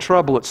getting in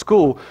trouble at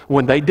school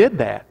when they did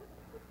that.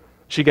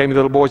 She gave me the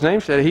little boy's name.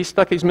 She said, he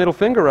stuck his middle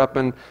finger up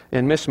and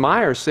Miss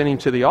Myers sent him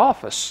to the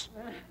office.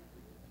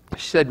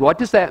 She said, what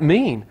does that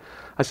mean?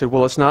 I said,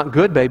 well, it's not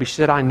good, baby. She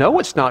said, I know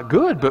it's not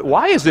good, but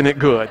why isn't it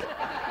good?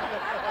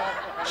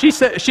 She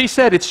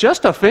said, it's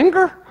just a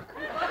finger.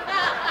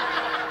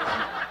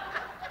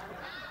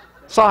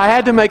 So I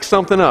had to make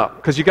something up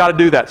because you got to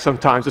do that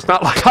sometimes. It's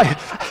not like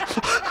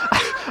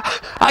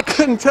I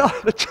couldn't tell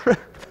her the truth.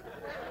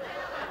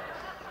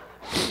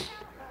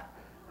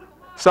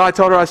 So I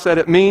told her, I said,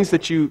 it means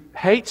that you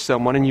hate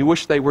someone and you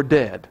wish they were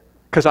dead.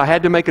 Because I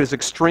had to make it as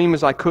extreme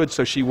as I could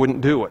so she wouldn't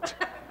do it.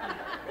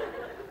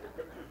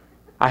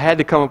 I had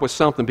to come up with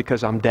something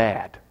because I'm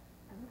Dad.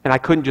 And I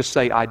couldn't just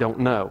say, I don't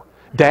know.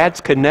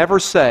 Dads can never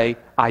say,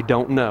 I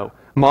don't know.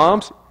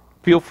 Moms,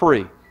 feel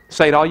free.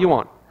 Say it all you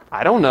want.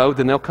 I don't know.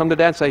 Then they'll come to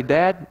Dad and say,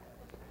 Dad,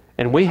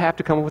 and we have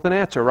to come up with an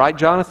answer. Right,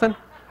 Jonathan?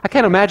 I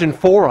can't imagine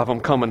 4 of them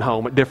coming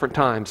home at different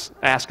times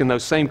asking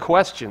those same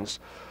questions.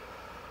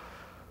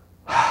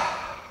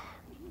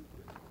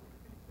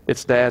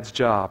 It's Dad's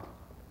job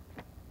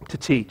to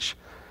teach.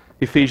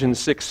 Ephesians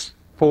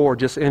 6:4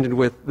 just ended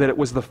with that it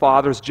was the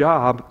father's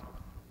job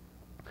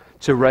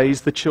to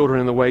raise the children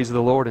in the ways of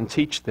the Lord and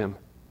teach them.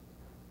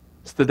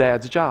 It's the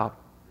dad's job.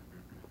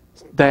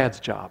 It's Dad's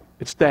job.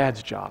 It's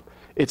Dad's job.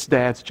 It's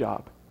Dad's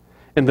job.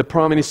 And the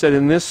promise, he said,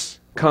 and this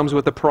comes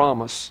with a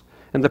promise.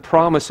 And the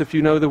promise, if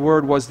you know the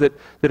word, was that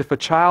if a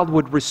child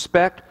would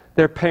respect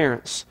their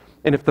parents,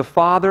 and if the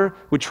father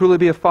would truly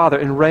be a father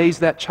and raise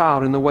that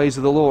child in the ways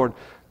of the Lord,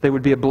 they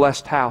would be a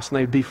blessed house and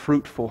they would be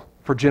fruitful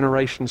for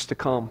generations to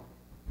come.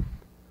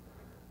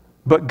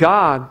 But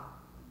God,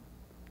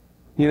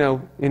 you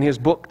know, in His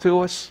book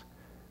to us,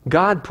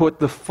 God put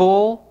the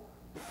full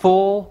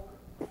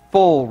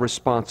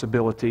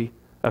responsibility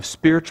of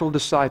spiritual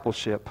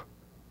discipleship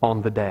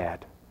on the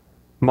dad.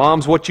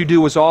 Moms, what you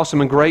do is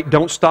awesome and great.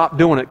 Don't stop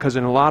doing it, because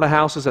in a lot of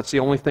houses that's the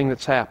only thing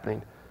that's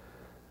happening.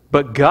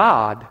 But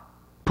God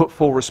put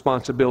full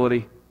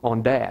responsibility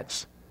on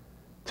dads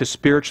to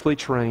spiritually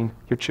train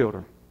your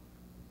children.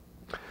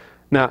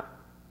 Now,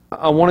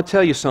 I want to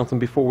tell you something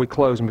before we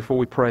close and before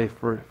we pray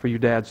for you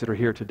dads that are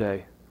here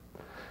today.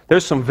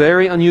 There's some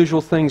very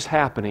unusual things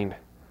happening,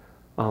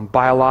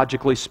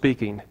 biologically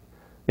speaking,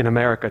 in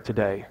America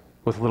today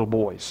with little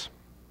boys.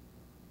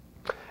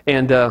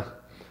 And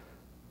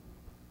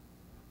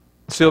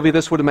Sylvia,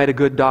 this would have made a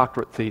good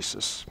doctorate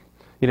thesis.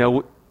 You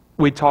know,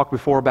 we talked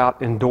before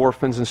about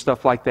endorphins and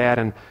stuff like that,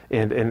 and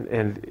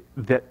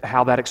that,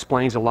 how that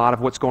explains a lot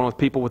of what's going on with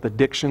people with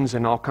addictions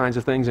and all kinds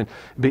of things. And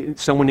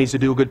someone needs to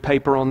do a good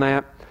paper on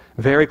that.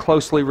 Very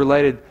closely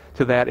related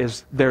to that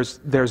is there's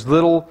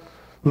little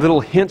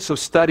hints of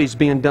studies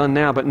being done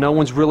now, but no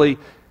one's really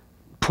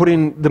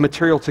putting the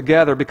material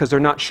together because they're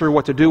not sure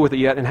what to do with it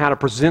yet and how to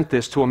present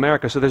this to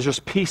America. So there's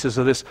just pieces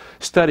of this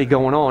study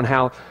going on,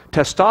 how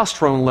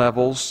testosterone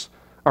levels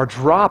are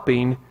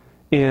dropping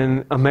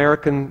in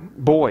American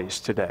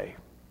boys today,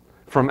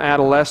 from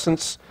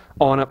adolescence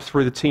on up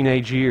through the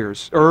teenage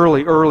years,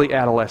 early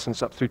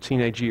adolescence up through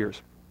teenage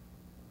years.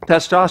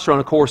 Testosterone,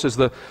 of course, is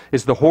the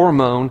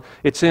hormone.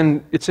 It's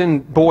in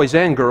boys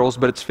and girls,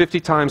 but it's 50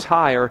 times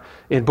higher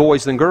in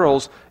boys than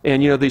girls.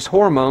 And you know, these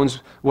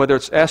hormones, whether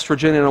it's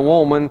estrogen in a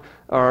woman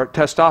or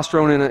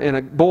testosterone in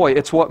a boy,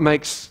 it's what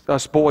makes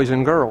us boys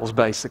and girls,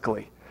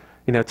 basically.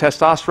 You know,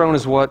 testosterone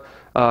is what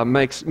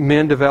makes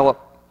men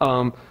develop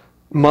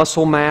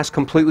muscle mass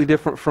completely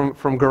different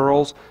from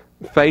girls,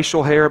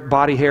 facial hair,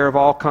 body hair of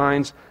all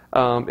kinds.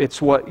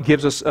 It's what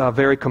gives us a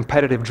very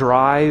competitive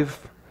drive.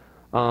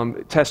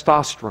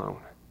 Testosterone,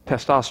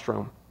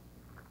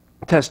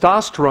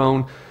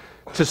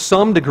 to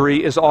some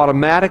degree, is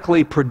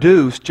automatically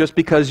produced just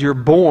because you're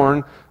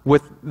born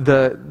with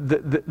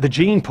the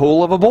gene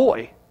pool of a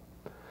boy.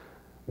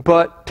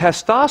 But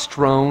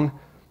testosterone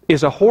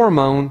is a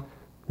hormone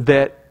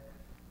that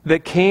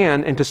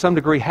can, and to some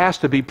degree has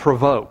to be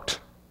provoked.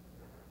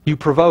 You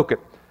provoke it.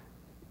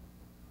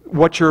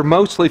 What you're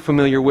mostly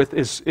familiar with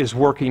is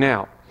working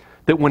out.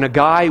 That when a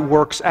guy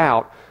works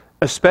out,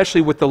 especially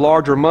with the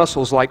larger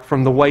muscles, like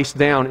from the waist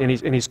down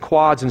in his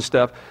quads and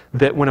stuff,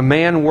 that when a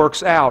man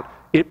works out,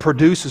 it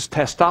produces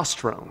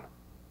testosterone.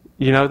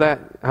 You know that?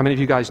 How many of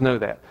you guys know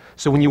that?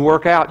 So when you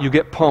work out, you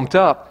get pumped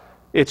up.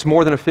 It's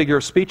more than a figure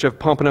of speech of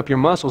pumping up your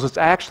muscles. It's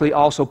actually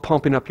also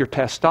pumping up your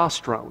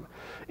testosterone.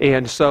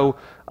 And so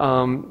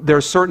there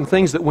are certain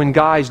things that when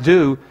guys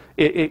do,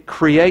 it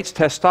creates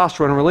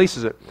testosterone and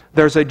releases it.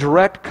 There's a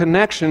direct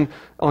connection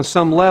on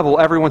some level.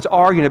 Everyone's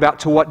arguing about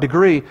to what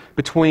degree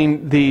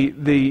between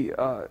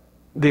the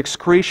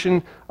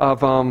excretion of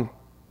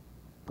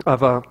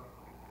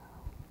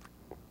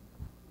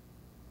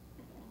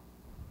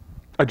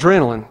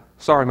adrenaline.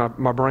 Sorry,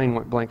 my brain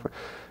went blank.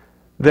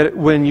 That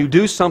when you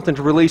do something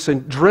to release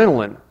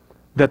adrenaline,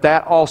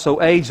 that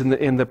also aids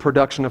in the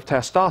production of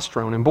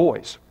testosterone in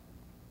boys.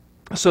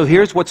 So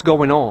here's what's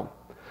going on.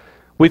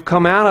 We've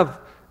come out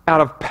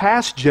of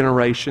past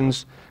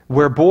generations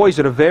where boys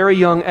at a very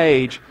young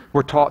age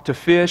were taught to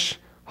fish,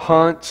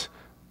 hunt,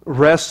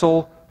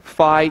 wrestle,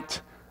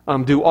 fight,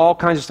 do all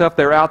kinds of stuff.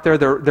 They're out there,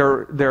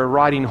 they're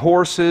riding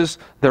horses,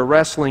 they're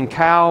wrestling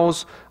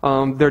cows,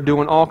 they're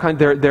doing all kinds,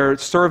 they're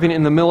serving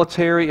in the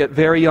military at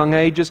very young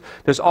ages.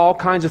 There's all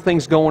kinds of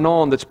things going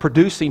on that's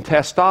producing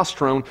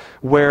testosterone,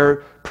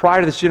 where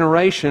prior to this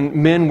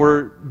generation, men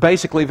were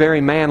basically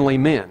very manly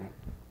men.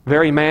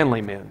 Very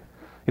manly men.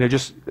 You know,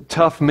 just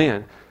tough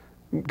men.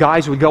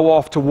 Guys would go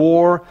off to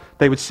war,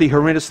 they would see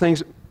horrendous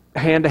things,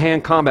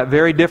 hand-to-hand combat,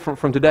 very different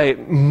from today.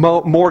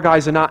 More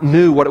guys than not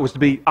knew what it was to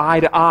be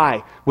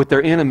eye-to-eye with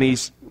their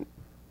enemies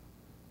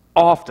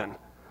often.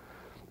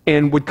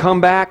 And would come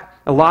back,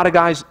 a lot of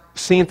guys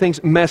seeing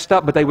things messed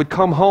up, but they would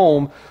come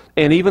home,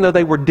 and even though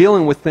they were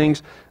dealing with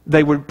things,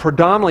 they would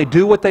predominantly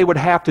do what they would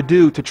have to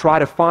do to try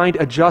to find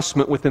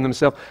adjustment within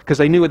themselves, because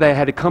they knew they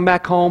had to come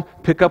back home,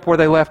 pick up where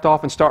they left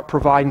off, and start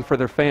providing for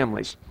their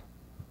families.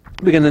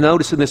 Begin to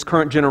notice in this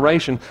current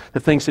generation that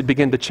things had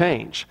begun to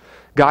change.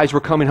 Guys were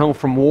coming home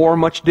from war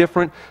much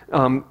different.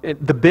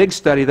 The big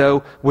study,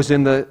 though, was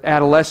in the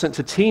adolescent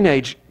to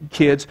teenage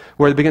kids,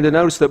 where they began to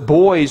notice that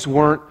boys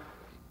weren't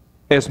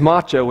as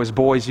macho as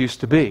boys used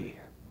to be.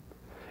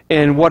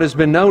 And what has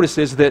been noticed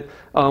is that,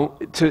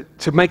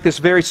 to make this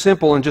very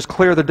simple and just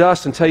clear the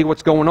dust and tell you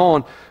what's going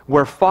on,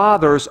 where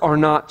fathers are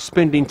not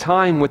spending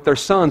time with their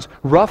sons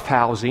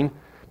roughhousing,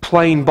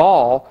 playing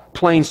ball,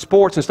 playing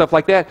sports and stuff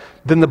like that,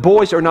 then the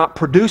boys are not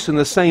producing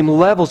the same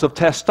levels of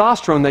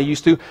testosterone they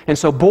used to, and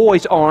so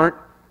boys aren't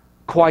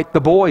quite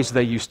the boys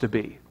they used to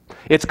be.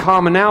 It's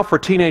common now for a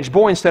teenage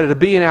boy, instead of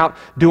being out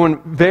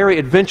doing very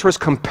adventurous,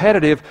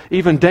 competitive,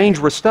 even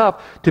dangerous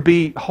stuff, to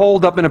be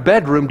holed up in a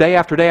bedroom day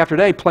after day after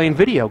day playing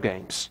video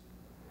games.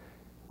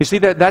 You see,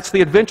 that's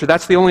the adventure.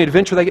 That's the only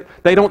adventure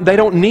they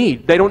don't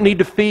need. They don't need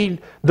to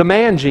feed the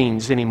man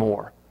genes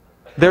anymore.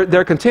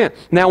 They're content.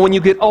 Now, when you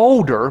get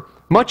older,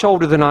 much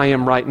older than I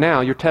am right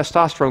now, your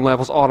testosterone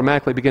levels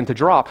automatically begin to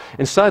drop,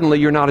 and suddenly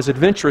you're not as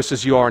adventurous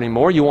as you are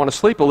anymore. You want to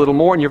sleep a little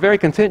more, and you're very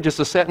content just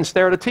to sit and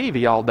stare at a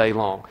TV all day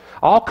long.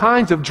 All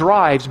kinds of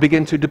drives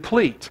begin to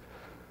deplete.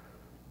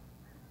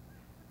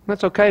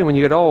 That's okay when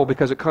you get old,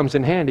 because it comes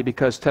in handy,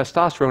 because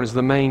testosterone is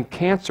the main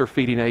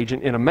cancer-feeding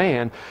agent in a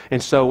man,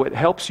 and so it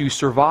helps you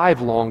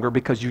survive longer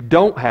because you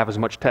don't have as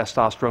much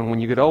testosterone when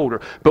you get older.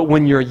 But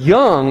when you're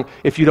young,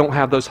 if you don't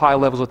have those high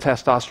levels of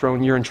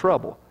testosterone, you're in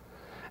trouble.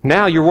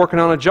 Now you're working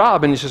on a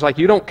job, and it's just like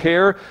you don't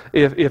care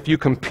if you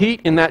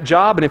compete in that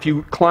job and if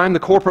you climb the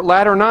corporate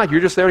ladder or not.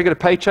 You're just there to get a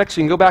paycheck so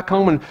you can go back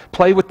home and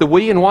play with the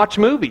Wii and watch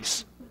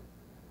movies.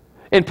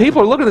 And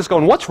people are looking at this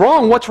going, what's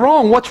wrong, what's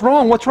wrong, what's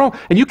wrong, what's wrong?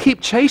 And you keep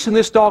chasing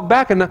this dog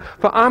back. And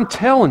I'm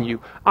telling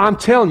you,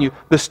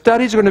 the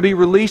studies are going to be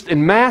released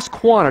in mass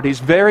quantities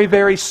very,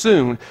 very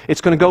soon. It's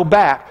going to go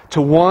back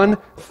to one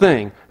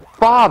thing.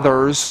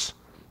 Fathers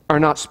are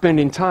not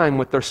spending time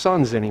with their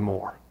sons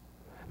anymore.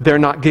 They're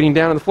not getting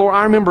down on the floor.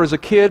 I remember as a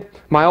kid,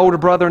 my older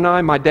brother and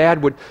I, my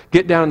dad would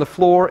get down on the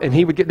floor, and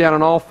he would get down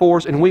on all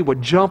fours, and we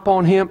would jump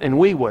on him, and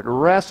we would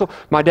wrestle.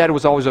 My dad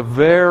was always a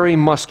very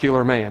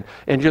muscular man,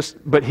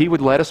 but he would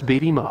let us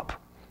beat him up.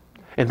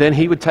 And then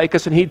he would take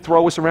us, and he'd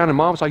throw us around, and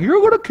Mom was like, "You're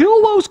going to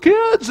kill those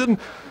kids!" And,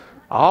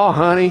 "Oh,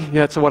 honey,"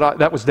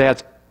 that was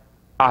Dad's.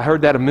 I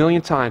heard that a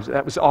million times.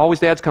 That was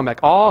always Dad's comeback.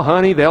 "Oh,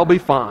 honey, they'll be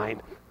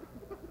fine."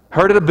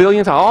 Heard it a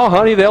billion times. "Oh,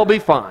 honey, they'll be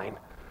fine."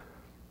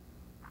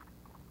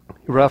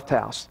 Rough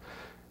house.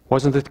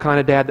 Wasn't the kind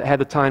of dad that had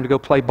the time to go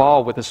play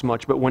ball with us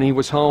much, but when he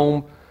was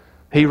home,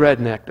 he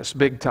rednecked us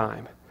big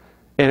time.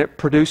 And it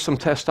produced some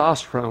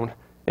testosterone,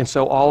 and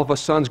so all of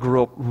us sons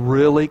grew up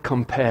really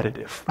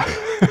competitive.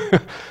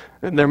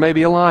 And there may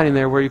be a line in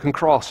there where you can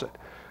cross it,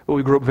 but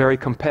we grew up very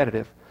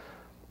competitive.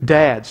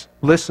 Dads,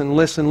 listen,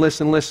 listen,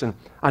 listen, listen.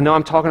 I know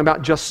I'm talking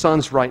about just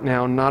sons right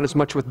now, not as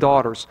much with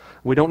daughters.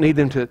 We don't need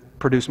them to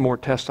produce more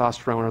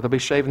testosterone, or they'll be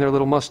shaving their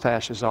little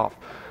mustaches off.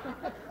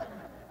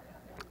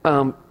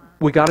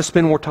 We got to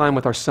spend more time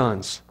with our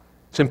sons.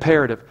 It's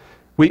imperative.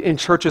 In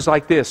churches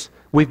like this,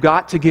 we've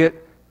got to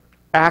get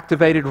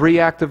activated,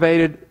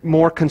 reactivated,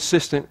 more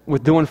consistent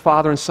with doing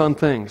father and son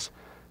things.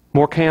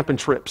 More camping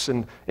trips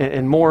and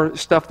more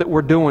stuff that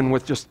we're doing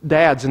with just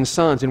dads and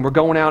sons. And we're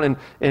going out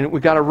and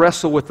we've got to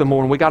wrestle with them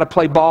more, and we've got to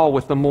play ball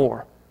with them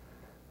more.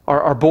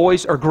 Our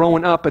boys are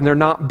growing up, and they're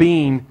not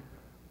being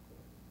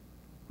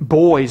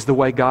boys the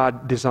way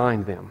God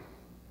designed them.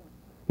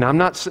 Now, I'm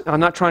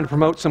not trying to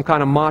promote some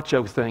kind of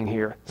macho thing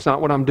here. It's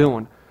not what I'm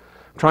doing.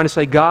 I'm trying to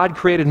say God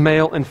created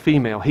male and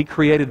female. He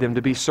created them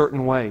to be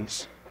certain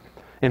ways.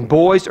 And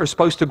boys are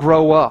supposed to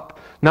grow up.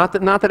 Not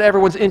that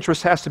everyone's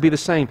interest has to be the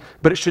same,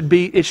 but it should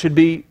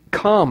be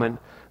common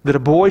that a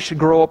boy should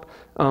grow up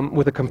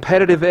with a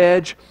competitive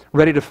edge,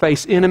 ready to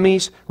face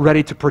enemies,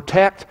 ready to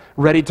protect,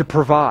 ready to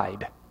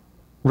provide,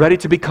 ready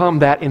to become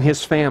that in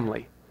his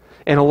family.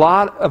 And a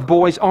lot of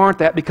boys aren't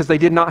that because they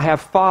did not have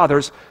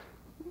fathers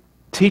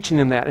teaching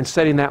them that and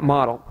setting that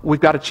model.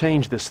 We've got to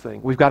change this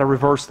thing. We've got to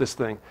reverse this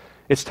thing.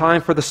 It's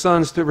time for the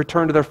sons to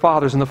return to their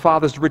fathers and the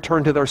fathers to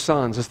return to their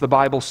sons, as the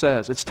Bible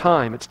says. It's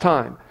time. It's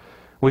time.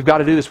 We've got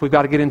to do this. We've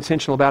got to get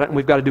intentional about it, and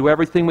we've got to do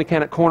everything we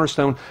can at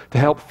Cornerstone to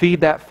help feed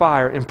that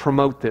fire and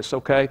promote this,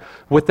 okay?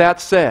 With that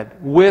said,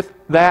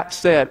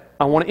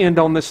 I want to end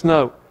on this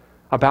note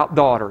about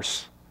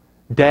daughters.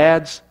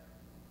 Dads,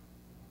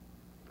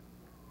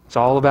 it's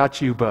all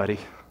about you, buddy.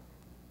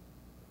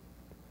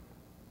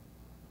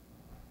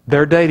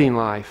 Their dating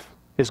life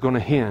is going to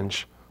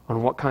hinge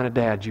on what kind of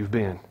dad you've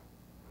been.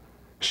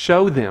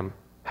 Show them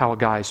how a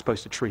guy is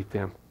supposed to treat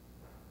them.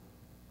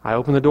 I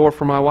open the door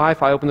for my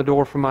wife. I open the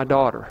door for my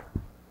daughter.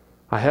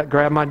 I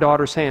grab my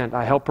daughter's hand.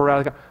 I help her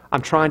out.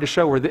 I'm trying to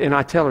show her, and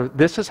I tell her,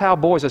 this is how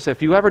boys, I say,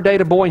 if you ever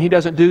date a boy and he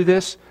doesn't do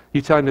this,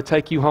 you tell him to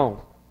take you home.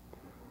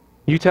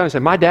 You tell him, say,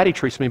 my daddy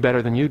treats me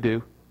better than you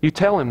do. You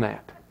tell him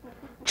that.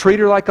 Treat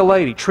her like a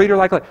lady. Treat her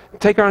like a lady.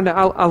 Take her on to,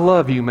 I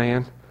love you,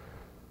 man.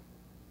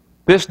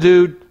 This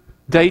dude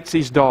dates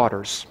these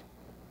daughters.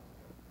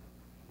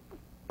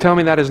 Tell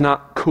me that is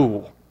not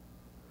cool.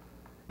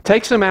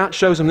 Takes them out,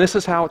 shows them this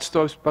is how it's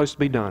supposed to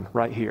be done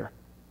right here.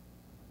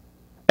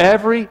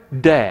 Every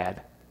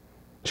dad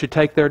should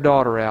take their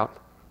daughter out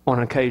on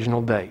an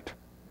occasional date.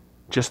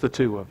 Just the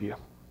two of you.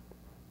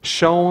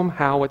 Show them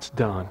how it's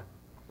done.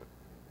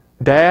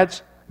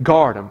 Dads,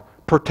 guard them.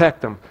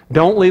 Protect them.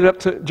 Don't leave it up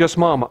to just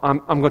mama. I'm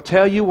going to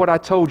tell you what I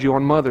told you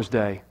on Mother's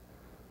Day.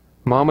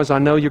 Mamas, I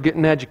know you're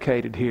getting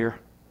educated here.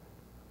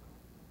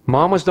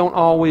 Mamas don't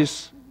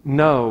always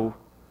know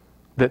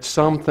that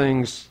some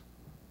things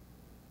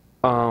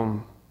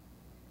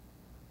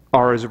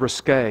are as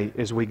risque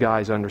as we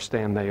guys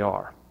understand they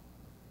are.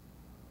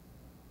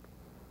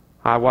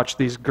 I watch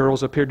these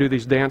girls up here do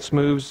these dance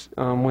moves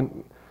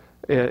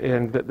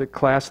in the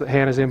class that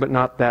Hannah's in, but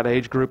not that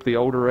age group, the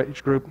older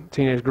age group,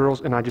 teenage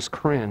girls, and I just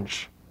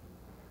cringe.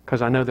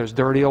 Because I know there's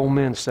dirty old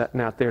men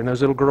sitting out there, and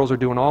those little girls are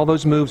doing all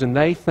those moves, and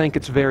they think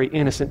it's very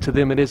innocent. To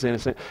them it is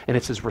innocent, and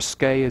it's as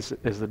risque as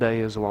the day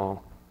is long.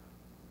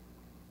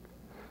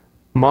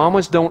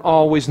 Mamas don't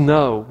always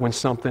know when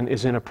something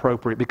is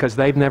inappropriate because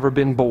they've never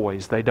been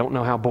boys. They don't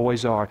know how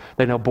boys are.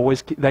 They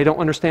don't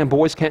understand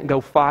boys can't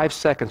go 5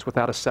 seconds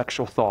without a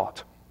sexual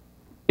thought.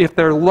 If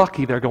they're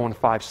lucky, they're going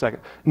 5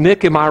 seconds.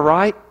 Nick, am I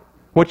right?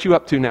 What you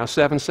up to now,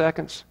 7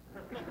 seconds?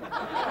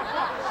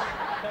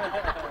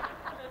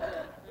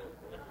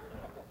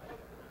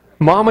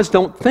 Mamas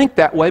don't think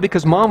that way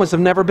because mamas have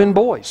never been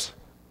boys.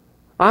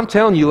 I'm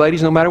telling you,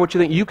 ladies, no matter what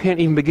you think, you can't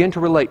even begin to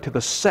relate to the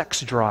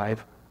sex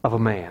drive of a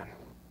man.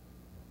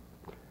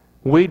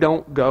 We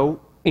don't go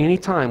any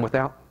time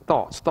without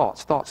thoughts.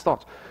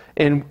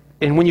 And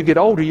when you get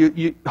older,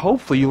 you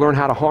hopefully you learn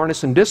how to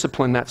harness and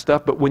discipline that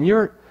stuff. But when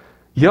you're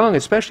young,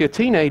 especially a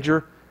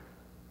teenager,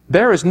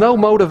 there is no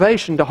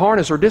motivation to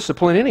harness or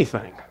discipline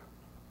anything.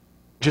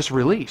 Just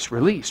release.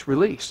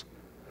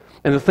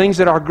 And the things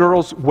that our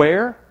girls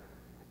wear,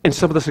 and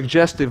some of the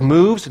suggestive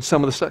moves, and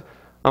some of the stuff,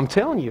 I'm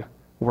telling you,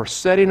 we're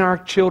setting our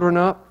children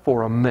up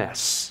for a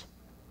mess.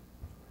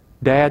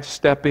 Dads,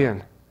 step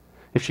in.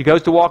 If she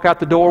goes to walk out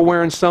the door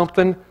wearing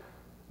something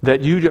that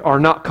you are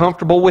not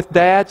comfortable with,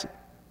 dads,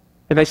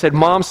 and they said,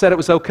 Mom said it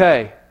was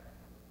okay.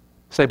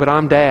 Say, but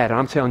I'm Dad, and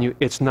I'm telling you,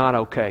 it's not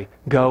okay.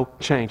 Go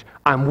change.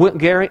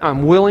 Gary,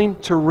 I'm willing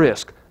to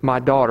risk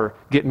my daughter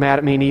getting mad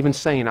at me and even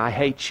saying, I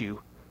hate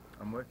you.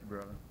 I'm with you,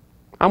 brother.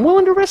 I'm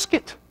willing to risk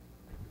it.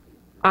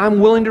 I'm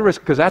willing to risk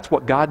it because that's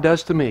what God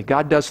does to me.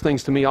 God does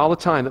things to me all the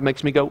time that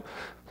makes me go,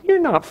 you're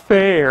not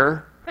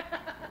fair.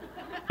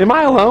 Am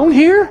I alone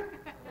here?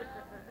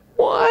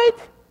 What?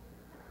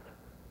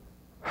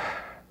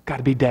 Got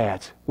to be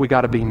dads. We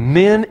got to be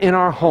men in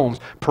our homes.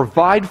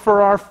 Provide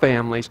for our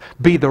families.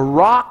 Be the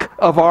rock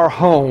of our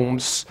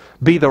homes.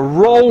 Be the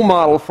role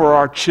model for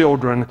our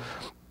children.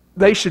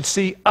 They should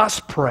see us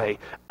pray.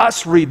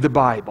 Us read the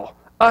Bible.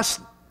 Us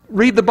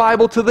read the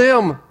Bible to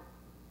them.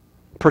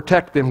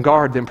 Protect them,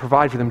 guard them,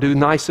 provide for them. Do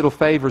nice little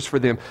favors for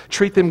them.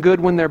 Treat them good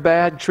when they're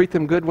bad. Treat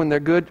them good when they're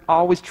good.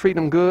 Always treat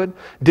them good.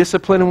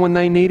 Discipline them when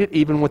they need it,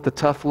 even with the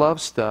tough love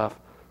stuff.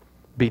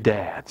 Be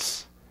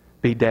dads.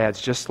 Be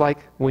dads, just like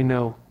we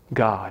know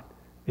God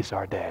is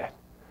our dad.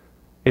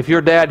 If you're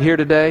a dad here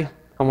today,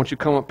 I want you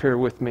to come up here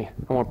with me.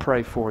 I want to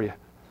pray for you.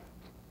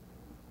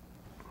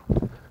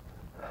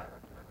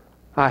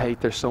 I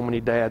hate there's so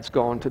many dads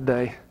gone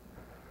today.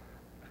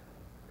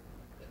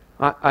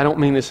 I don't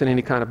mean this in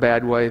any kind of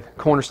bad way.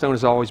 Cornerstone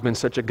has always been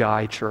such a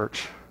guy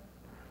church.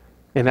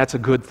 And that's a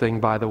good thing,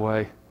 by the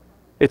way.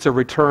 It's a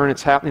return.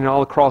 It's happening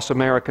all across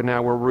America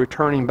now. We're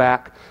returning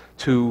back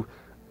to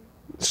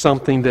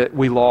something that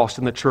we lost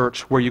in the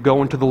church, where you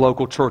go into the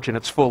local church and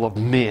it's full of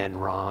men,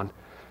 Ron.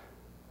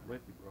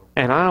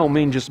 And I don't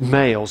mean just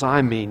males,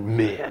 I mean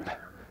men.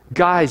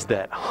 Guys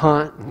that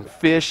hunt and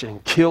fish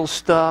and kill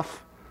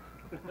stuff,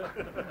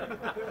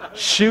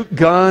 shoot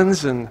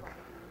guns and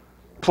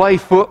play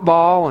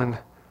football, and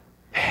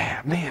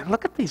yeah, man,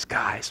 look at these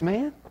guys,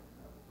 man.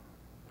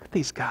 Look at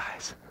these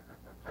guys.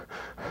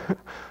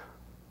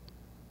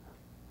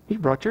 You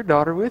brought your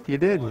daughter with you,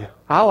 didn't you?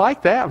 I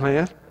like that,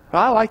 man.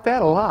 I like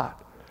that a lot.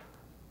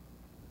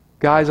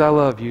 Guys, I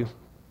love you.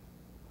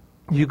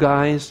 You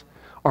guys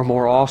are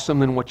more awesome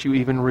than what you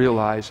even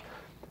realize.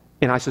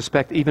 And I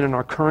suspect even in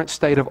our current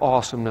state of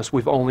awesomeness,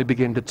 we've only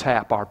begun to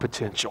tap our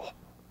potential.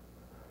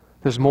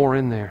 There's more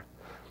in there.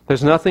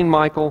 There's nothing,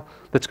 Michael,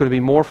 that's going to be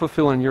more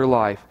fulfilling in your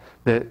life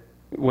that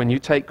when you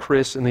take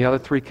Chris and the other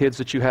 3 kids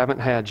that you haven't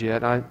had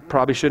yet. I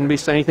probably shouldn't be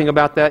saying anything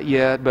about that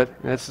yet,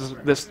 but this is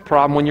the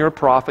problem when you're a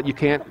prophet. You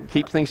can't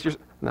keep things just...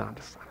 No,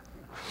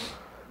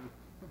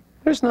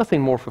 there's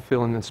nothing more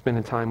fulfilling than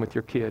spending time with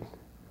your kid.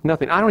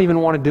 Nothing. I don't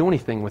even want to do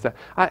anything with that.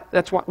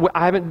 That's why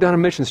I haven't done a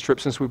missions trip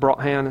since we brought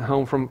Hannah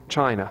home from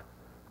China.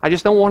 I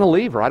just don't want to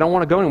leave her. I don't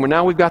want to go anywhere.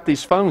 Now we've got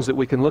these phones that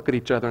we can look at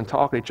each other and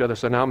talk to each other,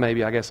 so now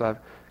maybe I guess I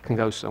can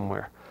go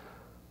somewhere.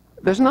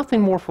 There's nothing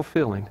more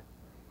fulfilling.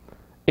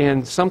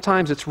 And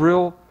sometimes it's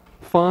real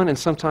fun, and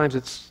sometimes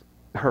it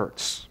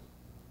hurts.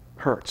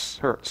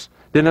 Hurts.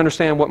 Didn't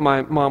understand what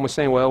my mom was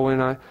saying. Well,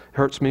 it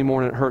hurts me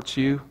more than it hurts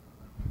you.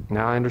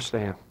 Now I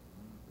understand.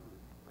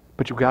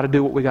 But you've got to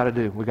do what we got to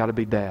do. We've got to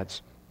be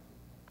dads.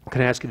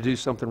 Can I ask you to do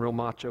something real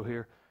macho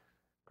here?